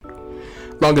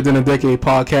Longer Than a Decade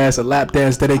podcast, a lap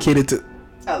dance dedicated to...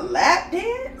 A lap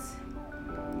dance?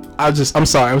 I'm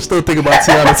sorry. I'm still thinking about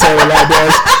Tiana Taylor lap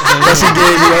dance that she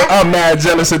gave me. I'm mad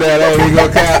jealous of that. I ain't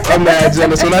gonna cap. I'm mad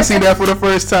jealous. When I seen that for the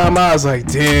first time, I was like,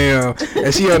 damn.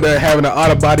 And she ended up having an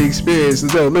out-of-body experience.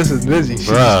 Yo, listen, Lizzie.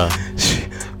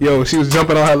 She was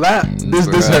jumping on her lap. This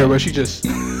her, but she just...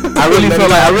 I really felt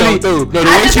like I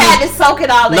just had to soak it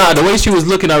all in. Nah, the way she was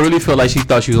looking, I really felt like she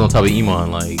thought she was on top of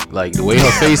Iman. Like the way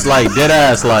her face, like dead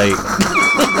ass, like.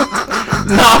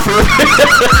 Nah, for real.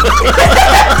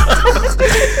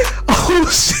 Oh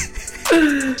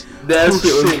shit. That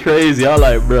shit was crazy. I was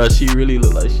like, bro, she really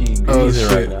looked like she greasing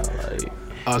right now.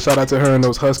 Like, shout out to her and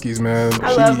those Huskies, man.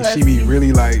 I love Huskies. She be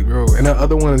really like, bro. And the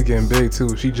other one is getting big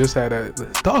too. She just had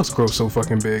that. Dogs grow so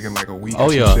fucking big in like a week.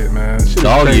 Oh yeah, shit, man. Shit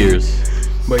dog years.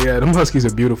 But yeah, them Huskies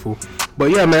are beautiful.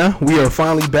 But yeah, man, we are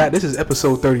finally back. This is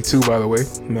episode 32, by the way.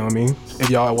 You know what I mean?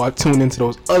 If y'all tune into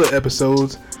those other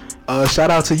episodes, shout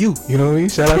out to you. You know what I mean?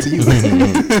 Shout out to you.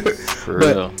 For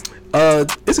real.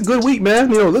 It's a good week,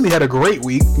 man. You know, Lily had a great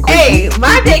week.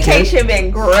 My vacation been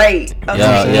great. Okay.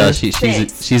 Yeah,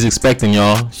 she's expecting,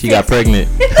 y'all. She got pregnant.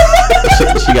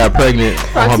 she got pregnant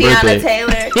from on her Tiana birthday.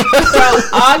 Taylor. From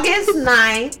August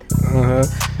 9th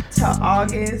to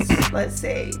August, let's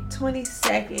say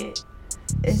 22nd.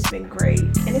 It's been great,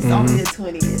 and it's only the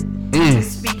 20th.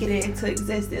 Just speaking it into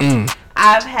existence.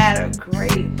 I've had a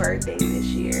great birthday this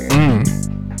year.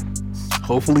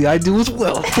 Hopefully I do as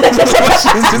well. Tell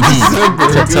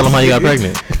them how you got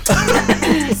pregnant.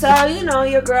 So, you know,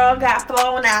 your girl got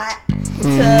flown out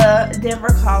to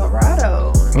Denver,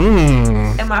 Colorado.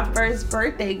 And my first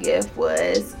birthday gift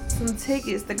was some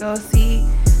tickets to go see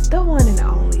the one and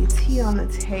only Tiana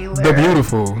Taylor. The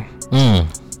beautiful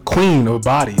queen of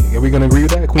body. Are we going to agree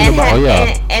with that? Queen of body?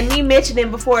 And me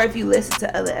mentioning before, if you listen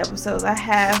to other episodes, I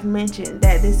have mentioned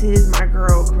that this is my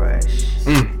girl crush.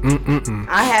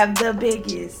 I have the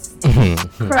biggest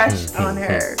crush on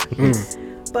her.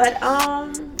 But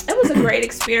it was a great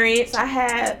experience. I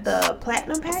had the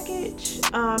platinum package.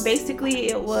 Basically,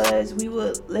 it was we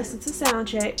would listen to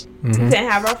Soundcheck. We couldn't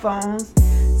have our phones.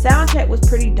 Soundcheck was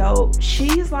pretty dope.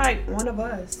 She's like one of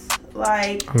us.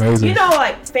 Like, amazing. You know,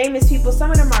 like famous people,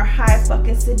 some of them are high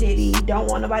fucking sedity, don't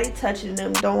want nobody touching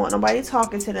them, don't want nobody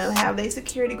talking to them, have their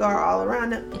security guard all around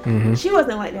them. She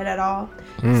wasn't like that at all.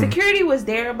 Security was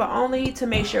there, but only to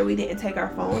make sure we didn't take our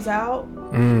phones out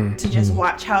to just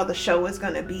watch how the show was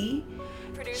gonna be.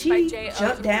 She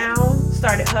jumped down,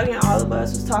 started hugging all of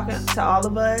us, was talking to all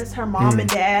of us, her mom and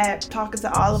dad talking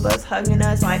to all of us, hugging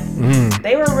us. Like,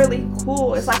 they were really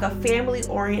cool. It's like a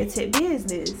family-oriented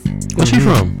business. Where's she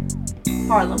from?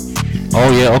 Harlem.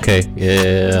 Oh, yeah, okay.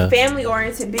 Yeah.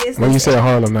 Family-oriented business. When you said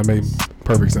Harlem, that made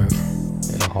perfect sense.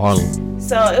 Yeah, Harlem.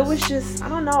 So it was just, I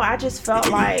don't know, I just felt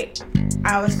like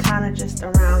I was kind of just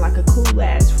around like a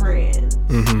cool-ass friend.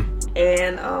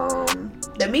 And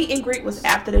the meet and greet was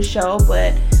after the show,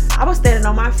 but I was standing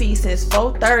on my feet since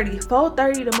 4:30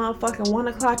 to motherfucking 1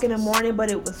 o'clock in the morning, but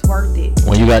it was worth it.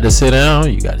 When you got to sit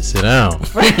down, you got to sit down.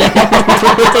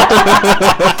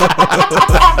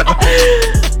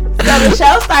 So the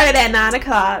show started at 9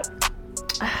 o'clock.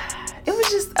 It was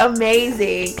just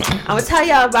amazing. I'm going to tell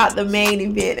y'all about the main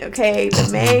event, okay? The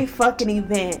main fucking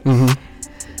event.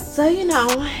 So, you know,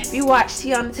 if you watch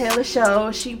Tiana Taylor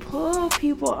show, she pulled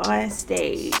people on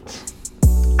stage.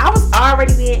 I was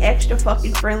already being extra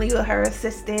fucking friendly with her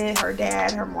assistant, her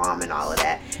dad, her mom, and all of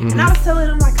that. And I was telling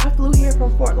them, like, I flew here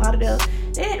from Fort Lauderdale.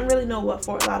 They didn't really know what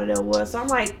Fort Lauderdale was. So I'm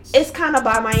like, it's kind of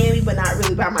by Miami, but not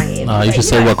really by Miami. You should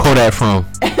say where Kodak from.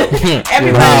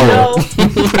 Everybody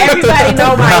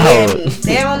know Miami.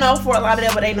 They don't know Fort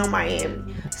Lauderdale, but they know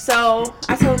Miami. So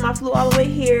I told them I flew all the way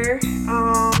here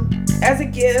as a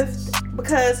gift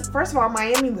because, first of all,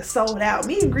 Miami was sold out.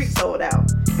 Meet and greet sold out.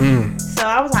 So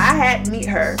I was like, I had to meet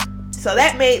her. So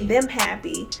that made them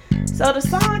happy. So the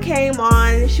song came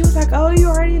on and she was like, oh, you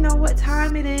already know what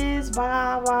time it is,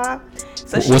 blah, blah.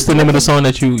 So what's the name of the song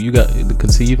that you got to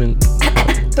conceive in?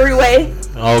 Three-Way.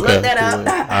 Oh, okay. Look that up.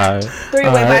 All right.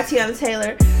 Three-Way by Tiana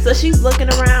Taylor. So she's looking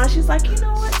around. She's like, you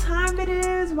know what time it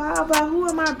is, blah, blah. Who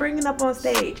am I bringing up on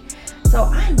stage? So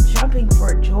I'm jumping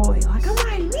for joy. Like, I'm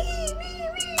like, me.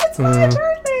 It's my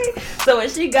birthday. So when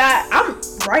she got, I'm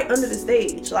right under the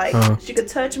stage. Like, she could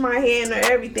touch my hand or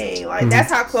everything. Like, that's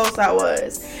how close I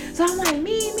was. So I'm like,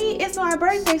 me, it's my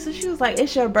birthday. So she was like,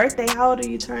 it's your birthday. How old are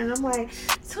you turning? I'm like,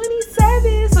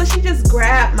 27. So she just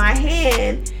grabbed my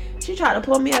hand. She tried to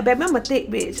pull me up. Baby, I'm a thick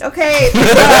bitch, okay?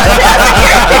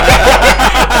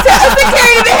 Tell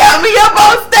security to help me up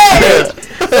on stage.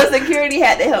 So security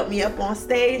had to help me up on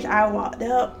stage. I walked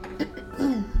up.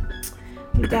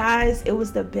 You guys, it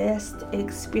was the best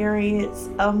experience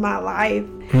of my life.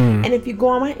 And if you go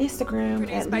on my Instagram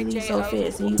at Lily So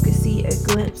Fancy, you can see a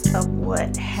glimpse of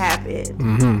what happened.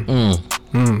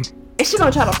 And she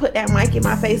gonna try to put that mic in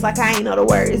my face like I ain't know the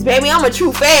words. Baby, I'm a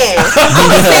true fan.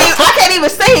 I can't even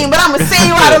sing, but I'm gonna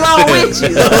sing right along with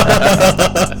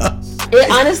you. It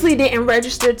honestly didn't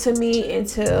register to me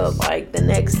until like the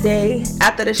next day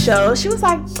after the show. She was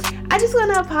like, I just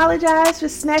want to apologize for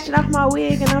snatching off my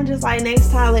wig. And I'm just like, next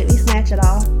time, let me snatch it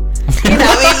off. You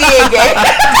know, me being gay.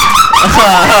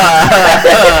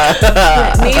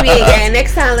 Me being gay.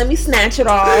 Next time, let me snatch it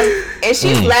off. And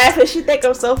she's laughing. She think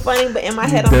I'm so funny. But in my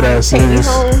head, I'm like, take me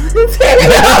home.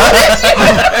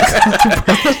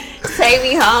 Take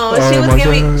me home.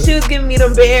 She was giving me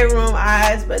them bedroom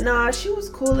eyes. But nah, she was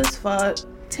cool as fuck.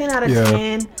 10 out of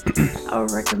 10. I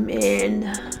would recommend.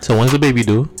 So when's the baby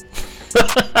due?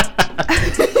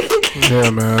 Yeah,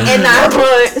 man. In 9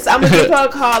 months, I'm gonna give her a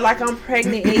call like I'm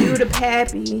pregnant and you the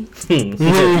pappy.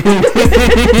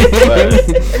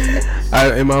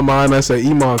 In my mind, I say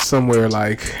Iman somewhere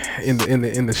like in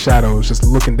the shadows, just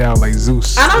looking down like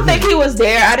Zeus. I don't think he was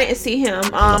there. I didn't see him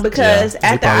because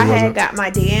after I had got my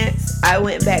dance, I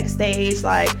went backstage.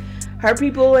 Like her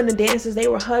people and the dancers, they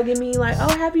were hugging me like,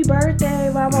 "Oh, happy birthday!"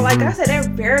 Blah blah. Like I said, they're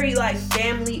very like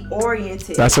family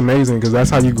oriented. That's amazing because that's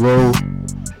how you grow.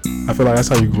 I feel like that's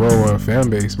how you grow a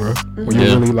fan base, bro. When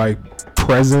you're really like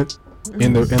present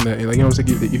in the like, you know what I'm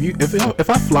saying? If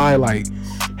I fly like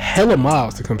hella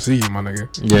miles to come see you, my nigga.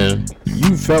 Yeah.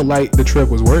 You felt like the trip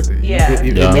was worth it. Yeah.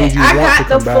 It made you I want to got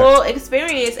come the back. full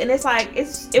experience, and it's like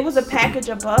it was a package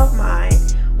above mine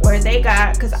where they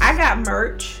got, because I got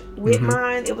merch with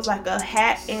mine. It was like a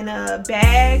hat and a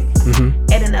bag, and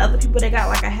then the other people, they got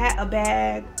like a hat, a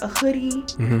bag, a hoodie,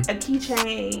 a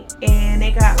keychain, and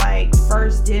they got like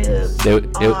first dibs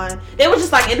on. They were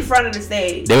just like in front of the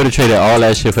stage. They would have traded all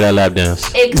that shit for that lap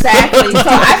dance. Exactly. So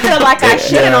I feel like I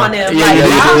shitted on them.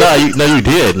 No, you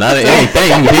did. Not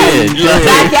anything. You did.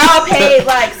 Like y'all paid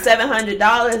like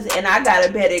 $700, and I got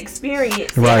a better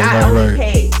experience. And I only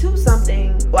paid $2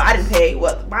 something. Well, I didn't pay.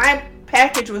 Well, my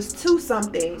package was $2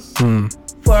 something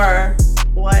for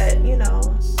what, you know.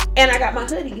 And I got my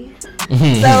hoodie.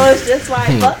 So it's just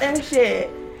like, fuck that shit.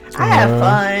 I have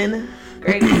fun.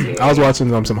 Great experience. I was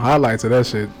watching some highlights of that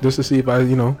shit just to see if I,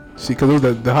 you know, see, because it was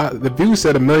the views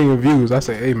said 1 million views. I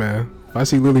say, hey man, if I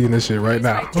see Lily in this shit right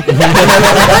now, I'm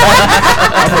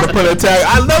gonna put a tag.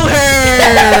 I know her.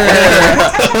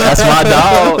 That's my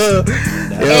dog.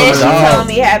 And she told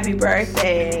me happy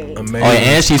birthday. Amazing. Oh,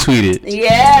 and she tweeted.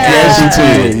 Yeah, she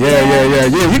tweeted.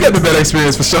 Yeah. You got the better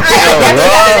experience for sure.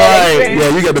 Yeah,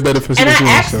 you got the better experience. And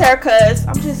I asked her, cause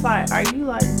I'm just like, are you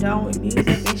like done with music?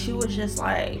 And she was just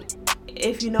like,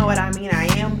 if you know what I mean, I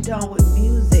am done with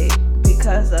music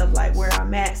because of like where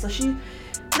I'm at. So she,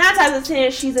 9 times out of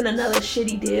 10, she's in another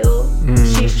shitty deal.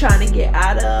 She's trying to get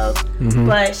out of,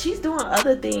 but she's doing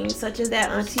other things such as that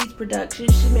Auntie's production.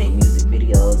 She make music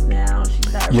videos now.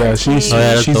 She's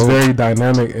very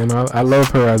dynamic, and I love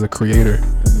her as a creator.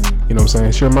 You know what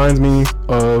I'm saying? She reminds me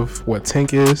of what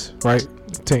Tink is, right?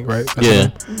 Tink, right?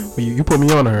 That's you put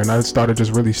me on her, and I started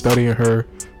just really studying her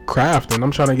craft, and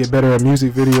I'm trying to get better at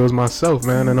music videos myself,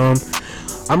 man. And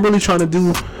I'm really trying to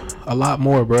do a lot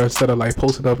more, bro, instead of like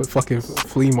posting up at fucking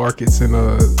flea markets and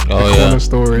corner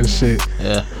store and shit.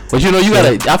 Yeah, but you know, you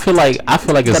gotta. I feel like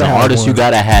as an artist, you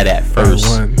gotta have that first.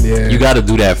 You gotta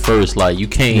do that first. Like you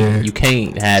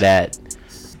can't have that.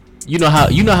 You know how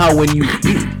when you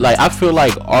like, I feel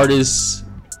like artists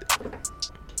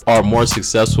are more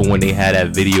successful when they have that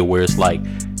video where it's like,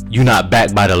 you're not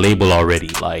backed by the label already,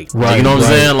 like, you know what I'm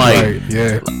saying, like,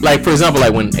 like for example,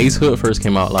 like when Ace Hood first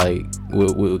came out, like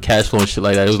with cash flow and shit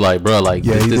like that, it was like, bro, like,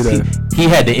 he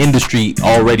had the industry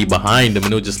already behind him,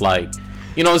 and it was just like,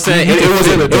 you know what I'm saying,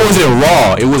 it wasn't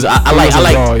raw. It was I like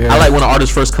when an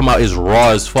artist first come out, it's raw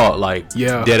as fuck, like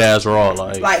dead ass raw,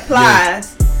 like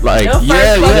Plies, like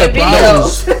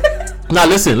Nah,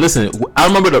 listen. I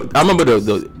remember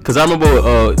because I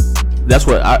remember that's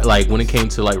what I like when it came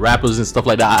to like rappers and stuff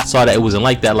like that. I saw that it wasn't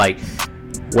like that. Like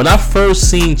when I first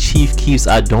seen Chief Keef's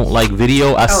 "I Don't Like"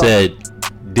 video, I said,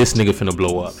 this nigga finna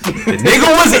blow up. The nigga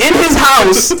was in his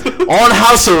house on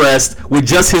house arrest with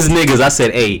just his niggas. I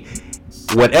said, hey,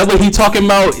 whatever he talking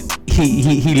about,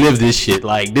 he lived this shit.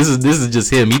 Like this is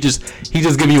just him. He just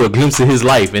giving you a glimpse of his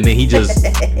life, and then he just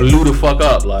blew the fuck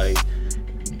up. Like,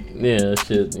 yeah,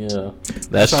 shit, yeah,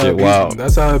 that shit, wow.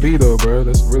 That's how it be though, bro.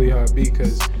 That's really how it be.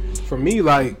 Cause for me,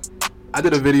 like, I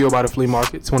did a video about the flea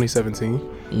market 2017.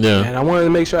 Yeah. And I wanted to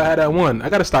make sure I had that one. I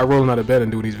gotta start rolling out of bed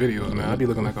and do these videos, man. I'd be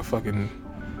looking like a fucking,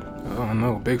 I don't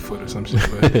know, Bigfoot or some shit.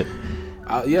 But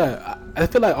I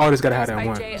feel like artists gotta have that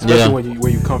one, especially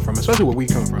where you come from, especially where we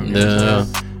come from. Yeah.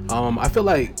 I feel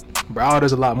like Broward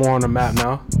is a lot more on the map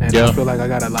now, and I feel like I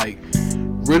gotta like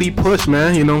really push,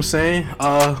 man. You know what I'm saying?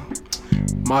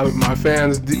 My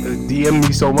fans DM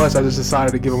me so much, I just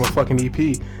decided to give them a fucking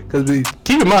EP. Cause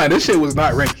keep in mind, this shit was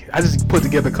not ready. I just put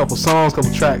together a couple songs,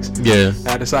 couple tracks. Yeah. And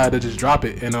I decided to just drop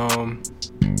it, and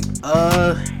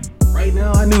right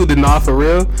now I knew the for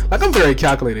real. Like I'm very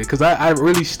calculated, cause I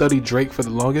really studied Drake for the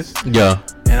longest. Yeah.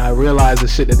 And I realized the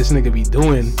shit that this nigga be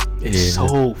doing is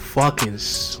so fucking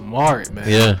smart,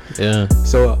 man. Yeah.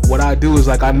 So what I do is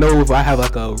like I know if I have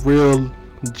like a real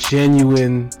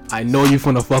genuine, I know you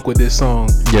finna fuck with this song.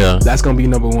 Yeah. That's gonna be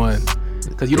number one.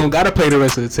 Cause you don't gotta play the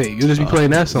rest of the tape. You just be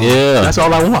playing that song. Yeah. That's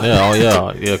all I want.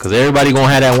 Yeah. Cause everybody gonna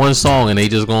have that one song and they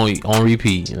just gonna on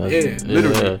repeat. You know?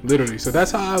 Literally. So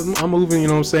that's how I'm moving. You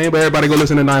know what I'm saying? But everybody go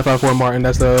listen to 954 Martin.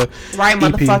 That's the right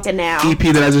EP, motherfucking now. EP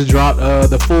that I just dropped.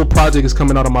 The full project is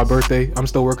coming out on my birthday. I'm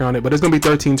still working on it, but it's gonna be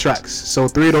 13 tracks. So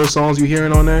 3 of those songs you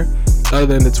hearing on there, other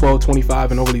than the 12,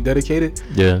 25, and overly dedicated.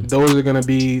 Yeah. Those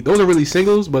are really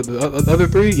singles, but the other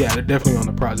 3, they're definitely on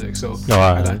the project. So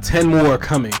I got 10 more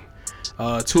coming.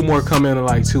 2 more coming in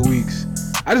like 2 weeks.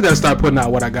 I just gotta start putting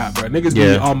out what I got, bro. Niggas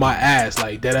be on my ass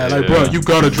like that. Like, bro, you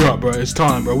gotta drop, bro. It's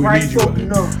time, bro. We need you.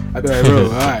 I be like, bro,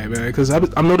 all right, man. Because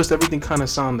I've noticed everything kind of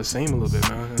sound the same a little bit,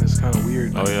 man. And it's kind of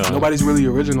weird. Oh yeah. Nobody's really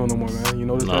original no more, man. You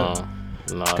notice that?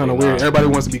 It's kind of weird. Everybody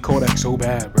wants to be Kodak so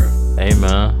bad, bro. Hey,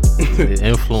 man. The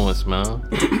influence, man.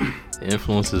 The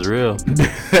influence is real.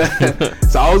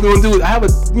 So all I was gonna do is I have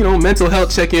a mental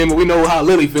health check in, but we know how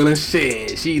Lily feeling.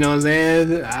 Shit, she, you know what I'm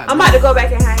saying? I'm about to go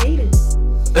back in hiatus.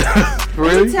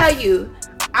 Really? Let me tell you,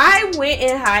 I went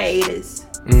in hiatus,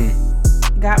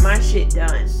 got my shit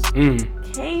done,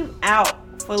 came out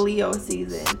for Leo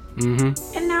season,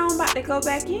 and now I'm about to go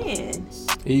back in.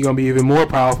 You're gonna be even more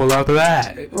powerful after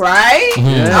that, right?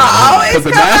 Yeah. Because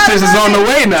the Masters is on the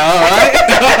way now, right?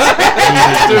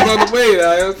 Masters on the way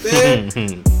now. You know what I'm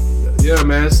saying? Yeah,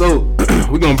 man. So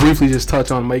we're gonna briefly just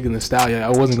touch on Megan Thee Stallion. I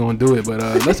wasn't gonna do it, but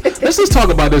let's just talk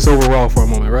about this overall for a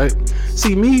moment, right?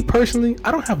 See, me personally,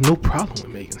 I don't have no problem with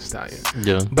Megan Thee Stallion.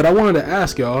 Yeah. But I wanted to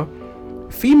ask y'all,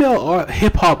 female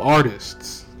hip hop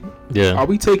artists. Yeah. Are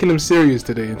we taking them serious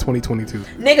today in 2022?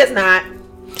 Niggas not.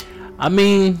 I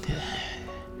mean,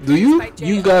 do you?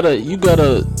 You gotta.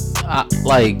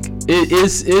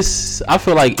 It's. I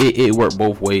feel like it worked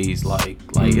both ways.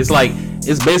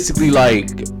 It's basically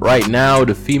like right now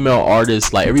the female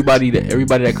artists, like everybody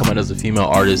that come out as a female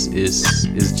artist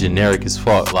is generic as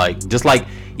fuck. Like just like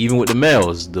even with the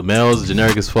males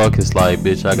generic as fuck. It's like,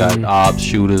 bitch, I got ops,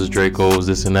 shooters, Dracos,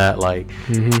 this and that. Like,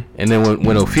 and then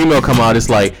when a female come out, it's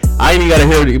like I ain't even gotta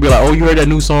hear it. It'd be like, oh, you heard that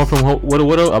new song from what?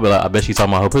 I'll be like, I bet she's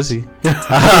talking about her pussy.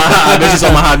 I bet she's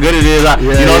talking about how good it is.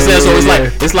 You know what I'm saying?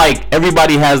 So it's like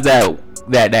everybody has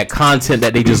that content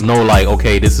that they just know, like,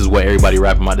 okay, this is what everybody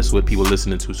rapping about, this is what people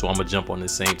listening to, so I'm gonna jump on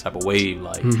this same type of wave,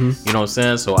 like, you know what I'm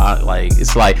saying? So I like,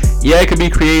 it's like, it could be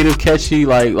creative, catchy,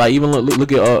 like even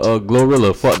look at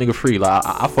Glorilla, fuck nigga free, like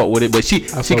I fuck with it, but she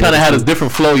kind of had a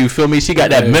different flow, you feel me? She got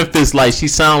that Memphis, like she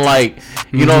sound like,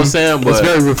 you know what I'm saying? But it's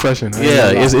very refreshing.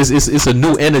 It's a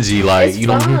new energy, like, it's you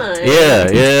know, fun.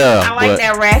 I like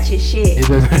that ratchet shit.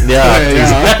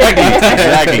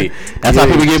 Exactly. That's how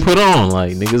people get put on,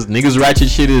 like niggas ratchet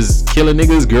shit is killing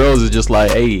niggas. Girls is just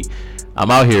like, hey,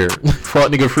 I'm out here,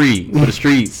 fuck nigga free for the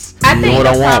streets. I think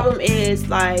the problem is,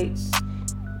 like,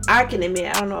 I can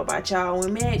admit, I don't know about y'all,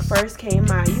 when Meg first came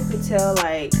out, you could tell,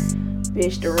 like,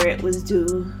 bitch, the rent was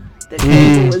due, the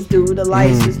cable was due, the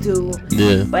lights was due.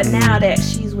 Yeah. But now that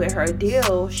she's with her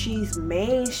deal, she's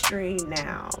mainstream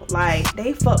now. Like,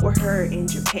 they fuck with her in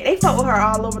Japan, they fuck with her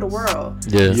all over the world.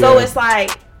 Yeah. So it's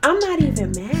like, I'm not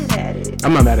even mad at it.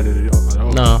 I'm not mad at it at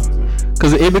all. No.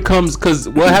 Because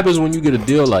what happens when you get a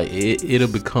deal, like, it'll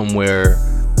become where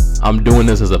I'm doing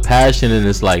this as a passion, and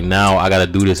it's like, now I gotta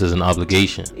do this as an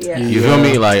obligation. Yeah. You feel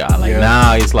me? Like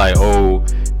now it's like, oh,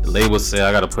 the label say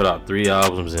I gotta put out 3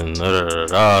 albums and so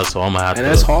I'm gonna have to.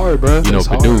 And that's hard, bro. You know,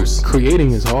 produce.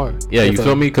 Creating is hard. Yeah, you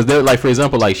feel me? Because they're like, for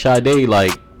example, like Sade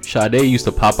used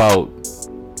to pop out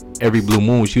every blue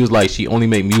moon. She was like, she only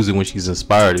make music when she's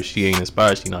inspired. If she ain't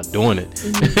inspired, she not doing it.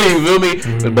 You feel me?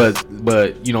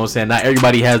 But you know what I'm saying, not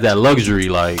everybody has that luxury.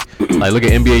 Like look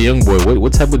at NBA Youngboy.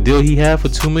 What type of deal he had for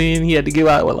 $2 million? He had to give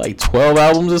out like 12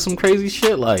 albums or some crazy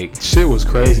shit. Like, shit was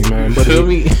crazy, man. But feel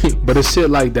me? But it's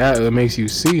shit like that makes you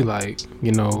see, like,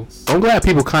 you know, I'm glad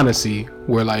people kind of see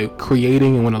where, like,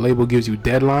 creating, and when a label gives you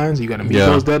deadlines, you gotta meet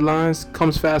those deadlines,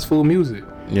 comes fast food music.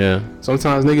 Yeah.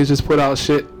 Sometimes niggas just put out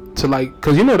shit to, like,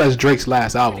 cause you know that's Drake's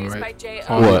last album, right?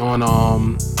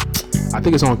 On I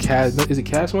think it's on Cash. Is it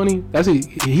Cash Money?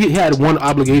 He had one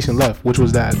obligation left, which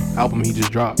was that album he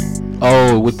just dropped.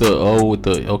 Okay,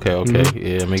 mm-hmm.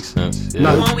 Yeah, it makes sense.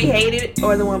 Yeah. The one we hated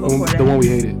or the one before that? The one we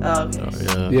hated. Oh,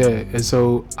 okay. Yeah, and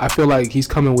so I feel like he's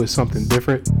coming with something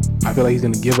different. I feel like he's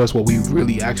gonna give us what we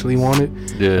really actually wanted.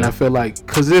 Yeah. And I feel like,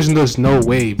 cause there's just no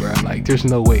way, bro. Like there's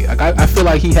no way. Like I feel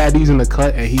like he had these in the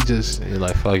cut and he just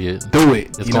like fuck it, do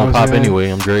it. It's gonna pop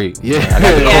anyway. I'm Drake.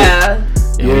 Yeah.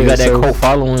 You got that cult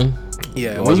following.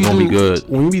 Yeah, it's gonna be good.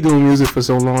 When you be doing music for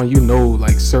so long, you know,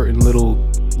 like certain little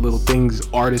things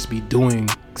artists be doing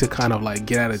to kind of like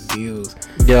get out of deals.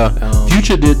 Yeah,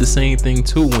 Future did the same thing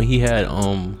too when he had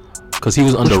because he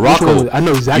was under Rocco. I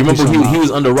know exactly. You remember he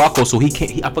was under Rocco, so he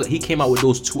came out with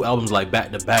those two albums like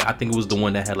back to back. I think it was the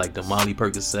one that had like the Molly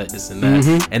Percocet, this and that,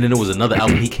 mm-hmm. and then there was another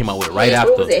album he came out with right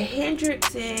after. What was it,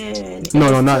 Hendrix and?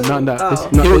 No, not that. Oh.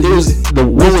 It was the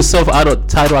one with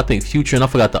self-titled, I think Future, and I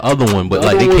forgot the other one, but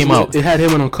like they came out. It had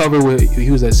him on cover with he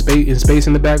was at space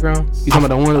in the background. You talking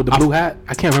about the one with the blue hat?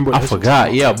 I can't remember. I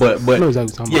forgot. Yeah, but I know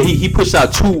exactly yeah, he pushed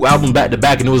out two albums back to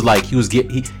back, and it was like he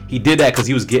did that because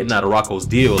he was getting out of Rocco's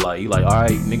deal. Like, all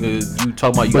right, nigga, you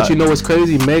talking about you. But you know what's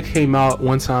crazy? Meg came out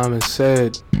one time and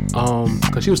said,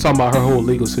 because she was talking about her whole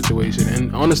legal situation,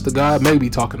 and honest to God, Meg be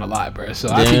talking a lot, bro. So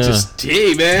I think just,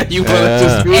 gee, man, you wanna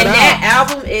just do it. And that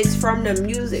album is from the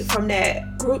music from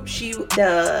that group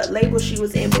the label she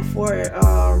was in before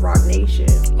Rock Nation.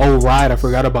 Oh right, I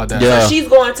forgot about that. Yeah. So she's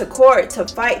going to court to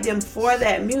fight them for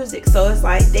that music. So it's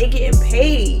like they getting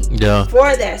paid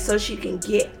for that, so she can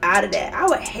get out of that. I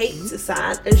would hate to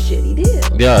sign a shit he did.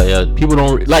 Yeah. People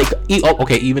don't like.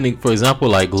 Okay, even for example,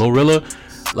 like Glorilla,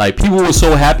 like people were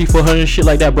so happy for her and shit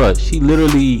like that, bro. She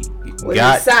literally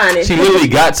got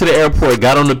to the airport,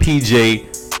 got on the PJ.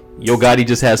 Yo Gotti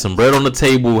just had some bread on the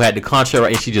table, had the contract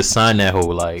right, and she just signed that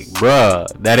whole like, bruh,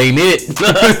 that ain't it.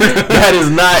 That is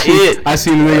not it. I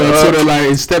seen the nigga on Twitter like,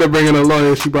 instead of bringing a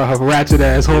lawyer, she brought her ratchet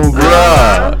ass home,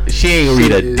 bruh. She ain't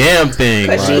read a damn thing.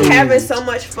 Cause she having so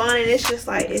much fun, and it's just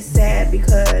like, it's sad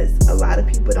because a lot of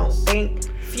people don't think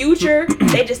future.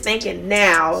 They just thinking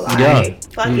now, like,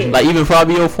 fuck it. Like even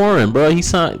Fabio Foreign, bro, he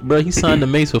signed the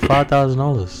Mace for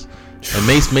 $5,000. And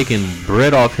Mace making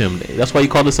bread off him. That's why he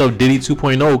called himself Diddy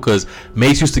 2.0, because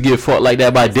Mace used to get fought like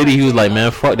that by Diddy. He was like,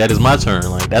 man, fuck, that is my turn.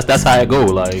 Like that's how it go.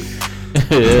 Like,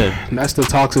 yeah. That's the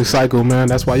toxic cycle, man.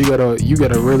 That's why you gotta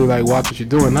really like watch what you're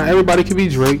doing. Not everybody can be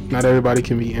Drake. Not everybody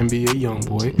can be NBA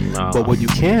YoungBoy. Nah. But what you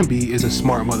can be is a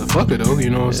smart motherfucker, though. You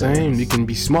know what I'm saying? You can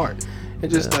be smart. And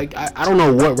just like I don't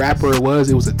know what rapper it was.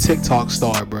 It was a TikTok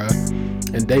star, bruh.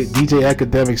 And DJ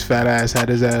Academic's fat ass had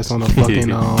his ass on the fucking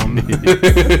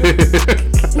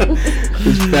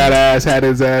his fat ass had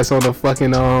his ass on the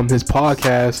fucking his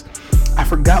podcast. I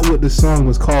forgot what the song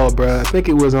was called, bro. I think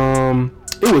it was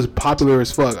popular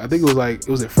as fuck. I think it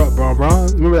was Fuck Bron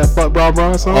Bron. Remember that Fuck Bron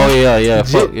Bron song? Oh yeah.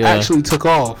 Fuck, yeah. Actually took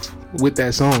off with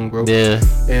that song, bro. Yeah.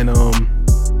 And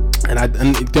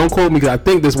don't quote me because I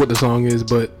think that's what the song is,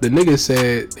 but the nigga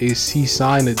said he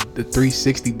signed the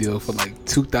 360 deal for like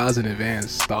 $2,000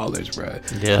 advance dollars, bro.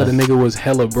 Yeah. So the nigga was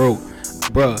hella broke,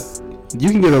 bro. You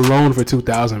can get a loan for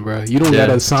 $2,000, bro. You don't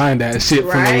gotta sign that shit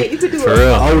right? You could do for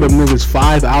real. I owe them niggas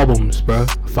 5 albums, bro.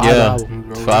 5 albums,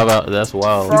 bro. 5 albums. That's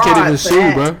wild. You can't even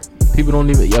sue, bro. People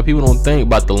don't think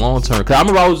about the long term. Cause I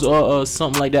remember I was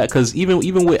something like that. Cause even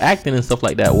with acting and stuff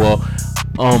like that. Well,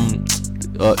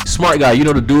 Smart Guy, you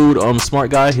know the dude,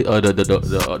 Smart Guy,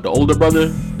 the older brother,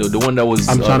 the one that was.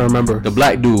 I'm trying to remember. The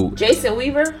black dude. Jason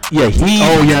Weaver. Yeah,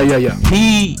 yeah.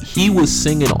 He was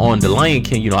singing on The Lion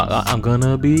King. You know, I'm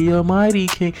gonna be a mighty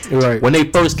king. Right. When they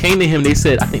first came to him, I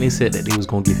think they said that they was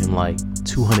gonna give him like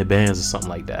 200 bands or something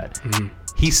like that. Mm-hmm.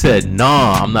 He said,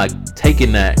 nah, I'm not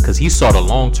taking that, because he saw the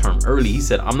long term early. He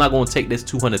said, I'm not gonna take this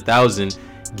 200,000.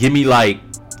 Give me like,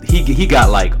 he got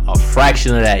like a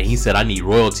fraction of that. And he said, I need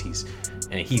royalties.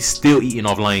 And he's still eating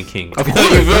off Lion King. Of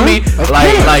course, you feel me?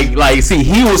 Like, see,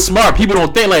 he was smart. People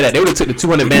don't think like that. They would have took the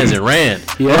 200 bands and ran.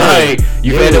 Yeah. Right?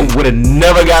 You would have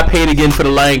never got paid again for the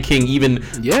Lion King, even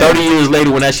 30 years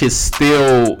later when that shit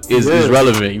still is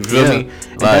relevant. You feel me?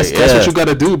 Like, that's what you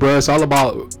gotta do, bro. It's all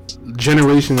about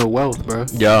generational wealth, bro.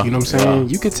 Yeah. You know what I'm saying?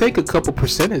 You could take a couple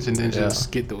percentage and then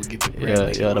just get the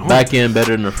bread. Yeah, the back end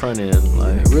better than the front end.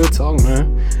 Like, real talk,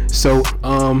 man. So,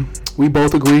 we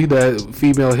both agree that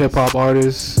female hip hop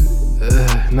artists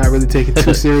not really taking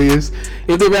too serious.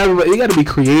 If they rap about, you gotta be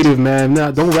creative, man.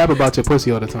 Don't rap about your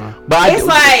pussy all the time. But it's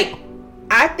like,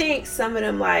 I think some of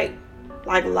them like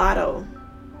Lotto.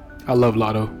 I love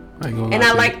Lotto.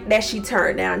 I like that she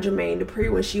turned down Jermaine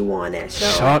Dupri when she won that show.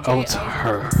 Shout out to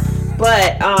her.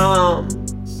 But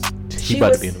He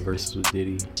about to be in the verses with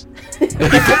Diddy. He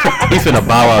finna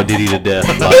bow out Diddy to death.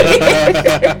 Like.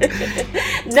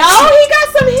 No, he got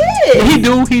some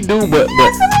hits. He do, but he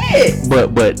got some hits.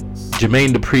 But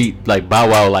Jermaine Dupri like bow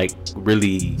wow like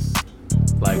really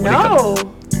like no,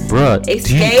 bruh.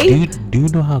 Escape. Do you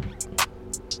know how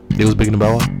they was big in the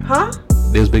Bow Wow? Huh?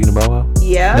 They was big in the Bow Wow.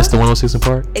 Yeah. Mr. 106 and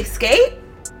Park. Escape.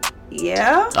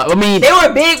 Yeah. I mean, they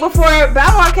were big before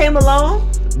Bow Wow came along.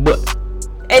 But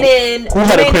and then who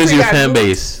had a crazier fan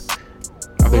base?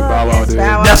 I think Bow Wow did.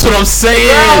 That's what I'm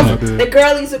saying. The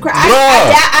girl used to cry.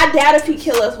 I doubt if he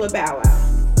kill us with Bow Wow.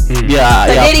 Yeah,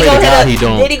 I pray to God he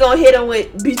don't. Diddy gonna hit him with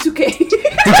B2K.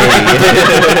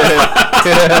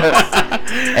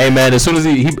 Hey man, as soon as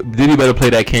he Diddy better play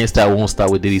that Can't Stop Won't Stop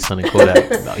with Diddy Son and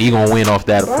Kodak. He gonna win off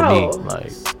that for me.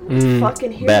 Like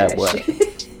fucking hear bad that what? shit.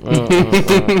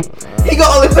 He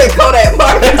gonna only play Kodak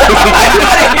Martin.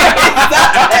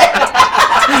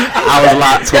 I was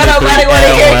locked. Nobody want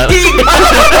to hear King Kong.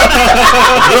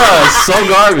 Bro, so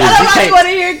garbage. Nobody want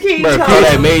to hear King Kong.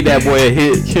 Kodak made that boy a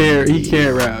hit. He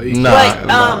can't rap.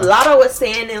 But Lotto was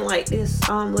saying in like this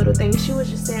little thing. She was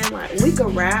just saying like we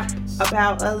could rap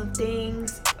about other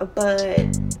things, but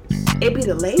it be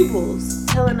the labels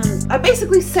telling them,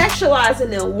 basically sexualizing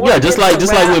them. Yeah, just like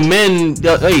with men,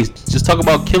 hey, just talk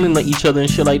about killing each other and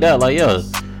shit like that. Like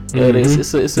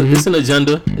it's an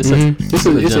agenda. It's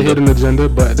a hidden agenda,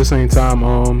 but at the same time,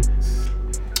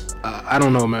 I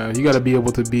don't know, man. You got to be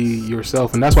able to be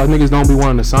yourself, and that's why niggas don't be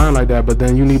wanting to sign like that. But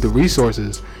then you need the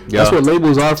resources. Yeah. That's what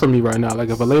labels are for me right now. Like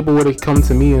if a label were to come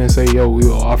to me and say, "Yo, we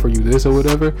will offer you this or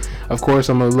whatever," of course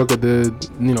I'm gonna look at the,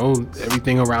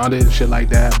 everything around it and shit like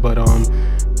that. But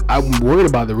I'm worried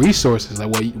about the resources.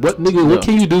 Like what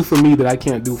can you do for me that I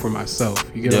can't do for myself?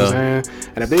 You get what I'm saying?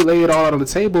 And if they lay it all out on the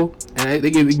table and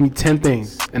they give me 10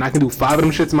 things and I can do 5 of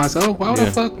them shits myself, why the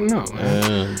fuck no,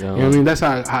 man? You know what I mean? That's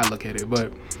how I look at it.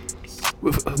 But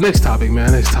next topic.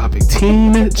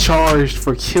 Teen charged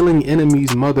for killing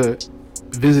enemy's mother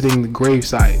visiting the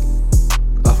gravesite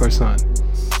of her son.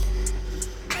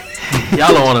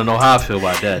 Y'all don't want to know how I feel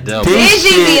about that.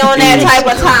 Benji be on that type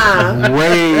of time.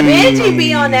 Benji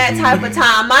be on that type of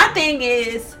time. My thing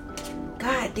is,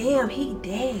 god damn, he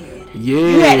dead. Yeah.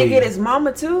 You had to get his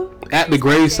mama too? At the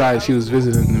gravesite, she was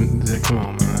visiting them. Come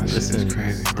on, man. This is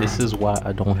crazy, bro. This is why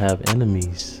I don't have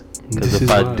enemies. Because if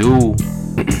I do,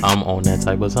 I'm on that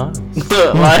type of time.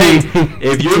 Like,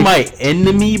 if you're my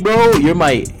enemy, bro,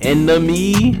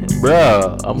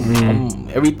 bro. I'm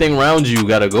everything around you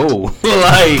gotta go.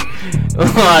 like,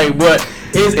 but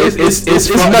it's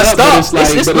messed up.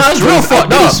 It's real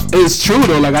fucked up. It's true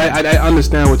though. Like I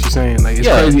understand what you're saying. Like it's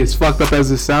crazy. It's fucked up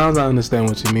as it sounds. I understand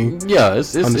what you mean. Yeah, I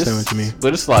understand what you mean.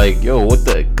 But it's like, yo, what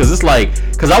the? Because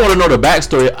I want to know the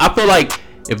backstory. I feel like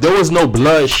if there was no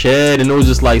blood shed and it was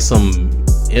just like some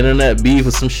internet beef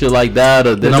or some shit like that,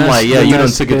 then I'm like, you done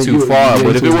took it too far.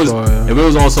 But if it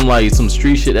was on some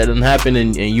street shit that didn't happen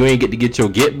and you ain't get to get your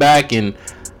get back, and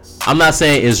I'm not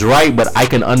saying it's right, but I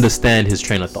can understand his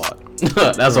train of thought.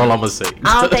 That's all I'm gonna say.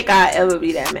 I don't think I'd ever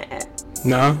be that mad.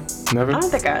 No, never. I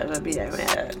don't think I'd ever be that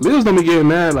mad. Lils don't be getting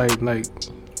mad like.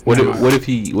 What if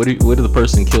the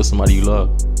person kills somebody you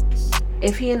love?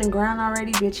 If he in the ground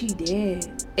already, bitch, he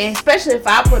dead. And especially if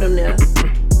I put him there,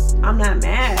 I'm not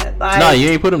mad. Like, nah, you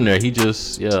ain't put him there. He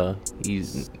just I'm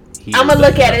gonna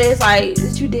look at it as like,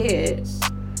 bitch, you dead.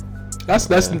 That's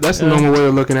the normal way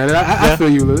of looking at it. I feel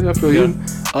you, Lily. I feel you.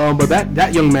 But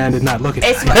that young man did not look at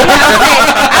it. I'm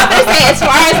gonna say, as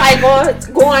far as like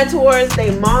going towards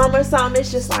their mom or something,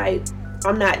 it's just like,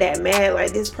 I'm not that mad.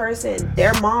 Like, this person,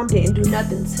 their mom didn't do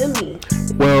nothing to me.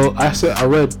 Well, I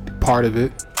read part of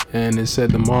it, and it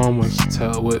said the mom was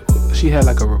she had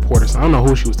like a reporter. I don't know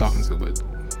who she was talking to, but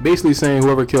basically saying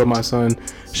whoever killed my son,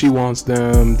 she wants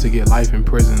them to get life in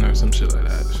prison or some shit like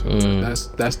that.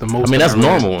 So that's the most. I mean, that's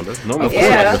normal. That's normal for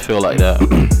to feel like that.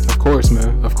 Of course,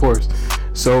 man. Of course.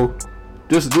 So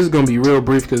this is gonna be real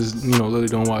brief because Lily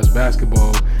don't watch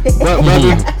basketball.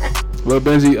 But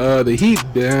Benji, the Heat,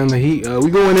 man,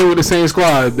 we going in with the same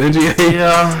squad, Benji.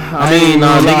 Yeah, I mean,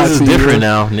 niggas is different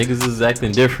now. Niggas is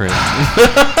acting different.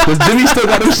 Does Jimmy still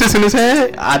got them shits in his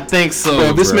head? I think so. Bro,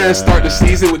 if this man start the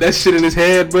season with that shit in his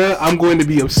head, bro, I'm going to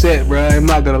be upset, bro. I'm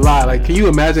not gonna lie. Like, can you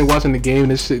imagine watching the game?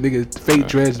 This shit, nigga, fake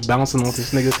dreads bouncing off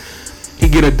this nigga. He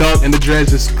get a dunk and the dreads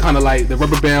just kind of like the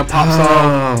rubber band pops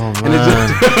off, and it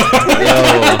just.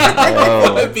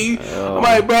 I'm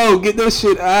like, bro, get this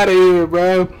shit out of here,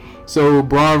 bro. So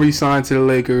Braun re-signed to the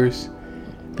Lakers.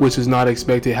 which is not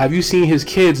expected. Have you seen his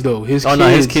kids though? His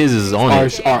kids is on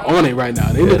it. Are on it right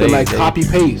now. They looking like copy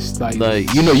paste. Like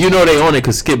you know they on it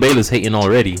because Skip Bayless hating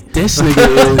already. This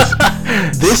nigga is.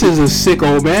 This is a sick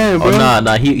old man, bro. Oh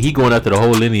nah, he going after the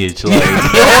whole lineage. Like,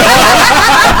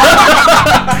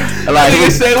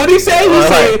 like what he say?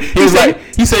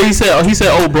 He said,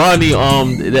 oh Bronny,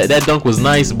 that dunk was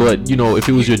nice, but you know if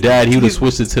it was your dad, he would have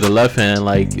switched it to the left hand.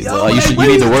 Like you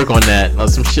need to work on that, or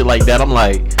some shit like that. I'm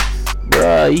like,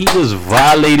 bruh, he just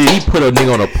violated. He put a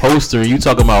nigga on a poster, and you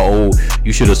talking about, oh,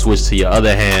 you should have switched to your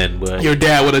other hand, but your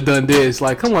dad would have done this.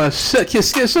 Like, come on, shut your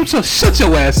ass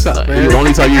up, man. The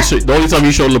only time you show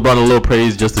LeBron a little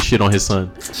praise just to shit on his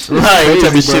son. Like, what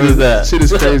type of shit is that? Shit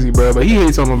is crazy, bro. But he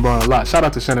hates on LeBron a lot. Shout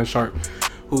out to Shannon Sharp,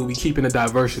 who be keeping the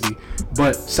diversity.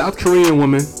 But South Korean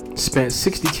woman spent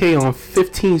 $60K on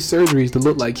 15 surgeries to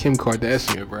look like Kim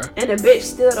Kardashian, bro. And the bitch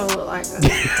still don't look like her.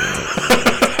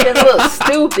 It looks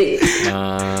stupid.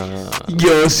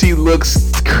 Yo, she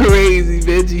looks crazy,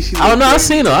 Benji. I don't know. I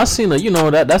seen her. You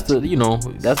know that's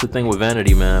the thing with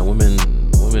vanity, man. Women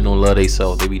don't love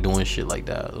themselves. They be doing shit like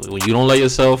that. When you don't love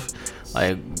yourself,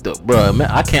 like, bro,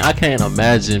 I can't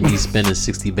imagine me spending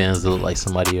 60 bands to look like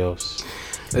somebody else.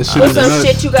 With some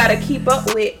shit you gotta keep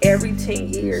up with every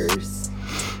 10 years.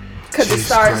 Cause it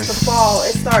starts to fall,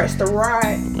 it starts to rot,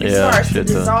 it starts to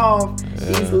dissolve.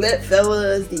 These lip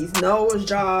fillers, these nose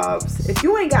jobs. If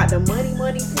you ain't got the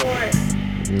money for it,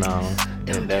 no,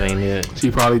 that ain't it. She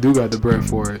probably do got the bread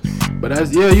for it. But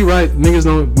that's you right.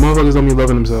 Motherfuckers don't be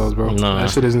loving themselves, bro. No. That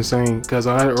shit is insane. Cause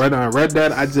I read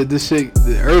that, I said this shit.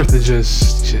 The earth is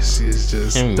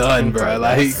just done, bro.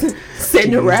 Like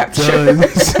send the rapture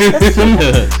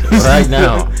right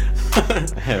now.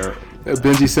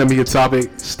 Benji sent me a topic.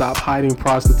 Stop hiding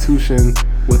prostitution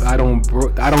with I don't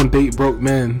date broke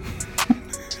men.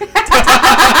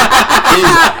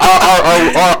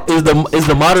 Is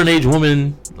the modern age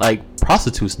woman like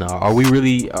prostitutes now? Are we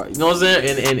really? You know what I'm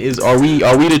saying? And are we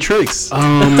the tricks? I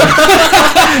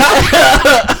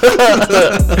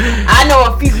know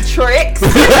a few tricks.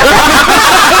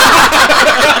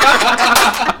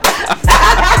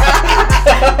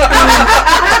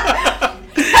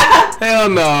 Hell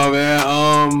no, man.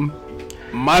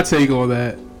 My take on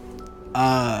that,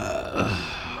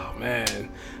 man,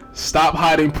 stop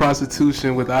hiding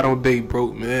prostitution with I don't date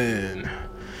broke men.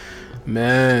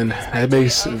 Man, that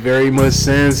makes very much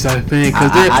sense, I think.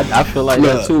 Cause I feel like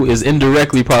that too is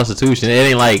indirectly prostitution. It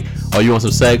ain't like, oh, you want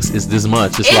some sex? It's this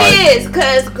much. It is,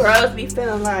 cause girls be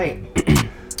feeling like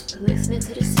listening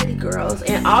to the city girls,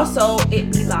 and also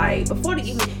it be like before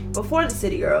the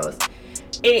city girls,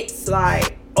 it's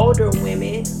like older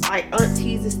women, like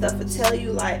aunties and stuff, will tell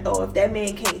you like, oh, if that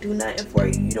man can't do nothing for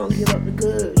you, you don't give up the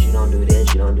goods, you don't do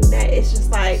this, you don't do that. It's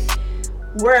just like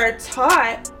we're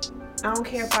taught. I don't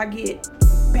care if I get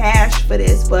bashed for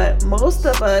this, but most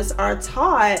of us are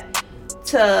taught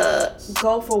to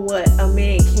go for what a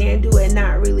man can do and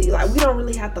not really like. We don't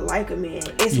really have to like a man.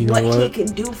 It's what he can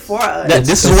do for us.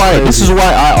 This is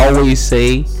why I always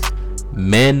say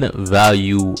men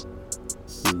value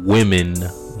women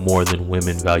more than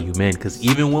women value men, because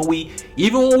even when we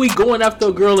going after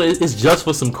a girl, it's just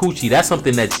for some coochie. That's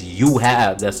something that you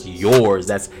have, that's yours,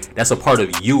 that's a part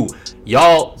of you.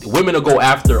 Y'all women will go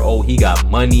after, oh, he got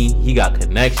money, he got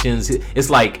connections. It's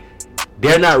like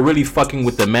they're not really fucking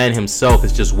with the man himself.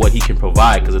 It's just what he can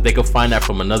provide, because if they can find that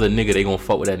from another nigga, they gonna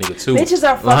fuck with that nigga too. Bitches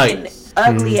are fucking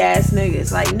ugly ass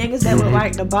niggas, like niggas that look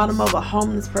like the bottom of a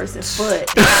homeless person's foot.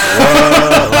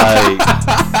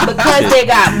 Because they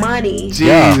got money.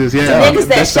 Jesus, niggas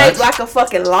that shaped like a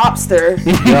fucking lobster.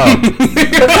 Because they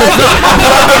got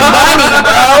fucking money,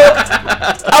 bro.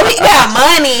 Oh, he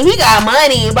got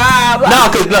money, blah, blah.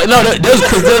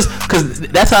 Because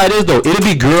that's how it is though. It'll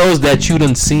be girls that you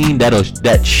done seen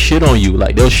that shit on you,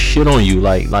 like they'll shit on you,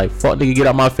 like fuck nigga, get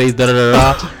out my face, da da da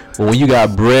da. But when you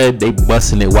got bread, they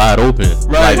busting it wide open.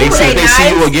 Right. Like they see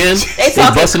you again, they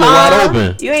busting it wide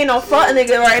open. You ain't no fuck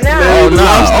nigga right now. Oh no!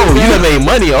 Oh, you done made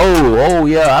money. Oh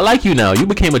yeah, I like you now. You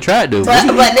became attractive. But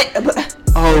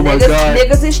oh my god,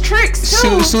 niggas is tricks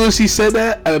too. As soon as she said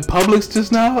that at Publix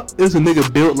just now, there's a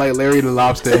nigga built like Larry the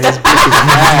Lobster.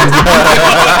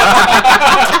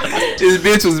 His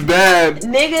bitch was bad.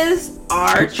 Niggas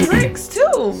are tricks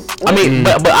too. I mean,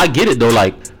 but I get it though.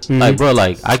 Like bro,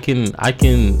 like I can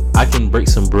break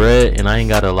some bread and I ain't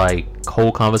gotta like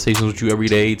hold conversations with you every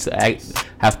day to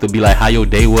have to be like how your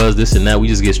day was, this and that. We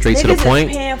just get straight to the point.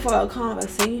 Niggas is paying for a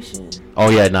conversation. Oh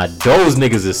yeah, nah, those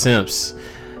niggas is simps.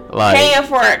 Like paying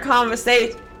for a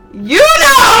conversation. You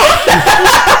know.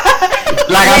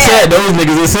 I said, those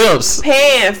niggas is simps.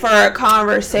 Paying for a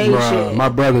conversation. Bruh, my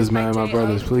brothers, man,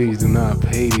 please do not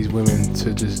pay these women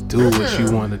to just do what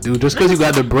you want to do. Just because you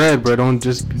got the bread, bro, don't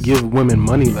just give women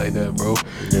money like that, bro.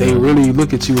 Yeah. They really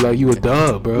look at you like you a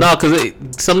dub, bro. No, because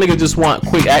some niggas just want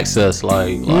quick access,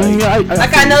 I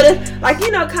noticed, like,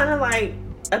 you know, kind of like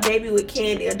a baby with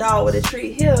candy, a dog with a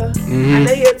treat here. Mm-hmm. I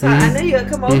know you'll talk. I know you'll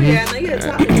come over here. I know you'll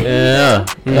talk.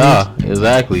 Yeah,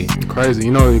 exactly. Crazy.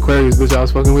 You know the Aquarius bitch I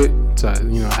was fucking with? So,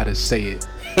 you know how to say it.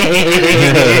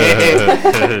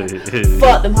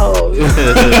 Fuck them hoes.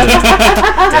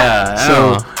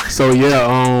 So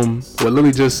what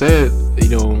Lily just said, you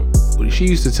know, she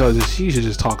used to tell us she used to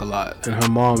just talk a lot, and her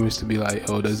mom used to be like,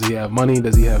 oh, does he have money,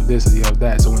 does he have this, does he have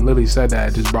that? So when Lily said that,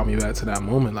 it just brought me back to that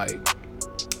moment, like,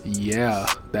 yeah,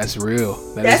 that's real.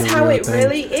 That's how it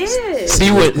really is.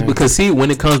 Because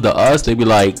when it comes to us, they be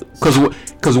like,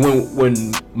 because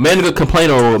when men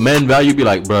complain or men value, be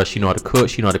like, bruh, she know how to cook,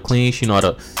 she know how to clean, she know how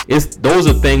to. Those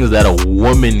are things that a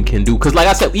woman can do. Because like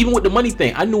I said, even with the money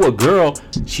thing, I knew a girl,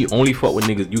 she only fuck with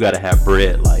niggas. You gotta have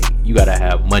bread, like you gotta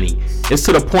have money. It's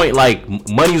to the point like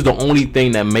money's the only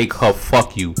thing that make her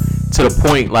fuck you. To the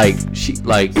point like she's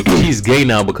gay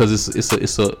now because it's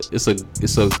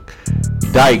a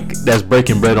dyke that's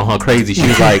breaking bread on her crazy.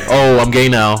 She's like, oh, I'm gay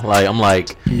now. Like I'm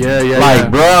like,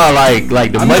 bruh,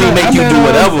 like the money make you do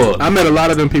whatever. I met a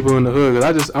lot of them people in the hood.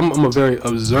 I'm a very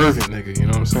observant nigga. You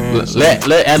know what I'm saying?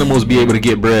 Let animals be able to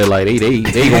get bread. Like they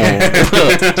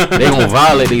gonna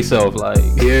violate themselves. Like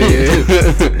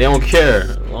they don't care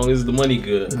as long as the money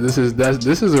good. This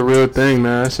is a real thing,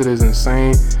 man. That shit is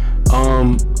insane.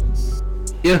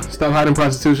 Yeah, stop hiding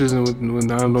prostitution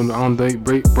when on date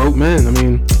broke men. I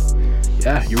mean,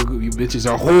 yeah, you bitches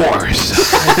are whores.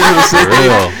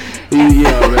 Real.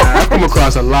 Yeah, man, I come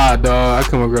across a lot, dog.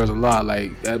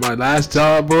 Like at my last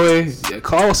job, boy,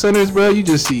 call centers, bro. You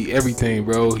just see everything,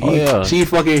 bro. She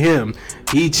fucking him.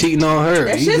 He cheating on her.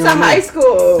 That shit's a high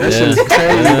school. That shit's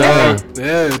crazy, dog.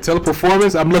 Yeah,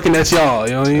 teleperformance. I'm looking at y'all.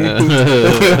 You know what I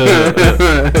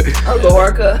mean?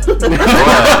 Alorca.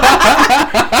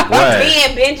 Me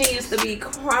and Benji used to be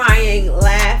crying,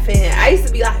 laughing. I used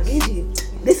to be like, Benji,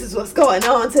 this is what's going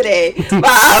on today.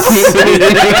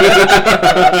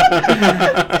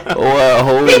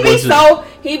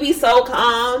 He'd be so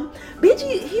calm.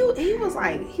 Benji, he was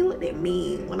like, he looked at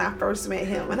me when I first met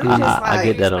him, and I'm just like, I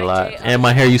get that a lot. And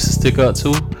my hair used to stick up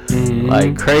too,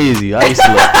 like crazy. I used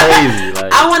to look crazy.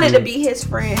 Like, I wanted to be his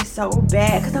friend so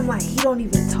bad because I'm like, he don't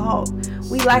even talk.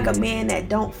 We like a man that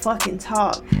don't fucking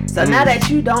talk. So now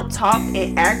that you don't talk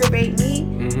and aggravate me,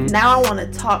 now I want to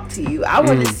talk to you. I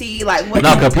want to see like what.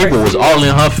 No, because people was all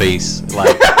in her face,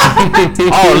 like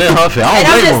all in her face. And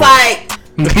I'm just like.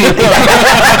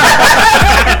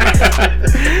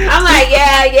 I'm like,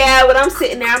 yeah, but I'm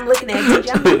sitting there, I'm looking at him,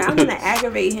 I'm like, I'm gonna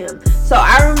aggravate him. So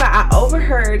I remember I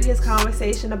overheard his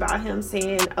conversation about him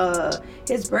saying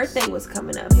his birthday was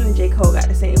coming up. Him and J. Cole got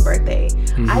the same birthday.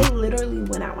 I literally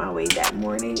went out my way that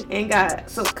morning and got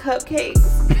some cupcakes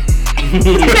and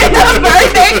a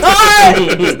birthday card.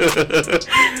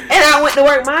 And I went to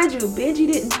work. Mind you, Benji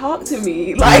didn't talk to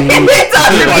me. Like, he didn't talk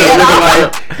to me at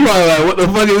all. Like, what the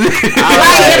fuck is this?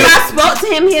 Like, if I spoke to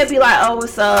him, he'd be like, oh,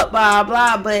 what's up, blah,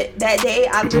 blah. But that day,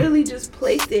 I literally just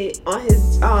placed it on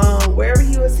his, wherever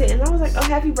he was sitting. I was like, oh,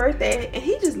 happy birthday. And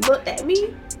he just looked at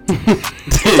me. He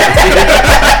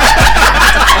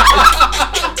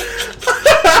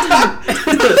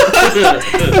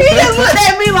just looked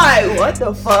at me like, what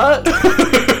the fuck?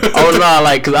 Oh no,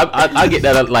 like, cause I get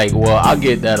that I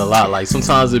get that a lot. Like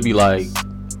sometimes it'd be like,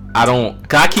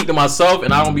 cause I keep to myself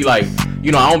and I don't be like,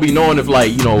 you know, I don't be knowing if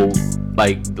like, you know,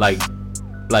 like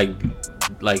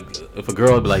if a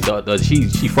girl be like, does she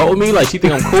fuck with me? Like she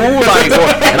think I'm cool? Like,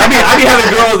 and I be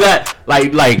having girls that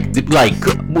like,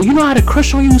 well, you know, I had a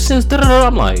crush on you since da-da-da.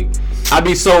 I'm like, I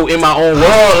be so in my own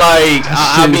world, like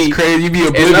I be crazy. You be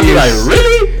oblivious. I be like,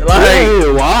 really? Like,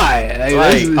 why?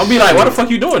 Like, I'll be like, why the fuck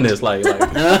you doing this? Like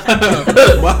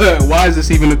why is this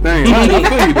even a thing?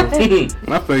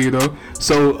 I feel you though.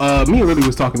 So me and Lily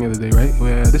was talking the other day, right?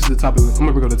 Well, this is the topic. I'm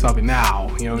gonna go to the topic now.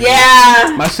 You know?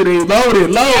 Yeah. My shit ain't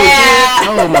loaded. Yeah.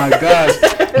 Oh my gosh.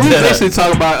 We basically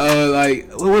talk about like,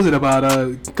 what was it about?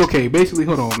 Okay, basically,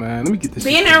 hold on, man. Let me get this.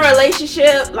 Being in a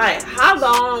relationship, like, how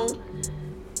long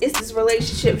is this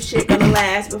relationship shit gonna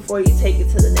last before you take it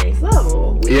to the next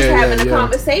level? We was having a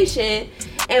conversation,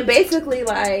 and basically,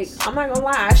 like, I'm not gonna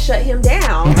lie, I shut him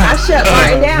down. I shut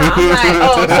Martin down. I'm like,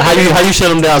 oh, so how you shut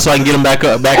him down so I can get him back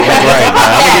right? I'm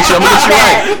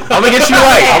gonna get you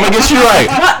right.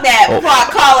 Fuck that before I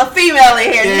call a female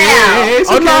in here now.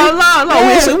 Oh no.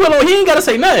 He ain't gotta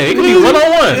say nothing. It can be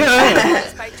one-on-one.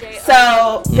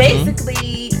 So basically,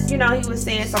 he was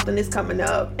saying something is coming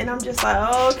up, and I'm just like,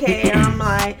 oh, okay. And I'm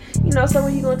like, so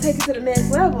when you gonna take it to the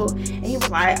next level? And he was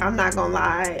like, I'm not gonna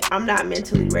lie, I'm not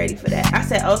mentally ready for that. I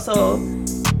said, oh, so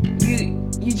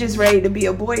you just ready to be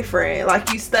a boyfriend?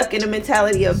 Like, you stuck in the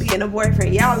mentality of being a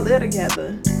boyfriend? Y'all live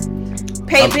together,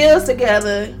 pay bills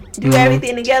together, do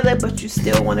everything together, but you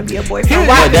still want to be a boyfriend.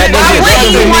 Why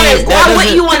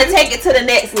wouldn't you want to take it to the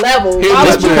next level? Why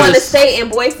would you want to stay in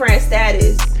boyfriend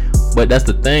status? But that's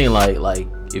the thing, like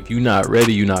if you're not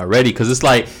ready, you're not ready. Because it's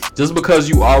like, just because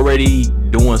you already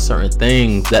doing certain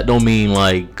things, that don't mean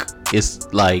like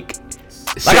it's like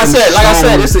I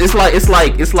said, it's like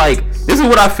this is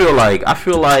what I feel like. I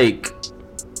feel like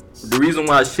the reason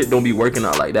why shit don't be working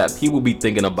out like that, people be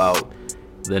thinking about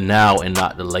the now and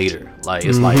not the later. Like,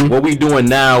 it's like what we doing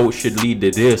now should lead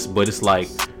to this, but it's like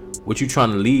what you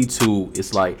trying to lead to.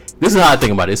 It's like, this is how I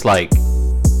think about it. It's like,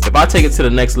 if I take it to the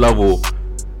next level,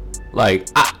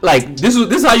 this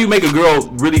is how you make a girl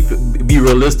really be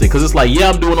realistic. Because it's like, yeah,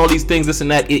 I'm doing all these things, this and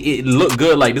that. It look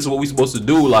good. Like, this is what we supposed to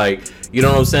do. Like, you know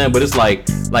what I'm saying? But it's like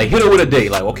hit her with a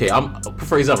date. Like, okay,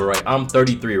 for example, right? I'm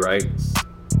 33, right?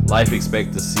 Life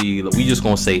expectancy, we just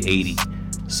gonna say 80.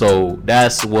 So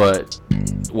that's what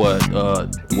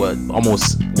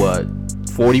almost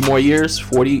 40 more years.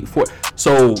 44.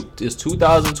 So it's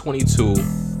 2022.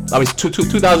 I mean,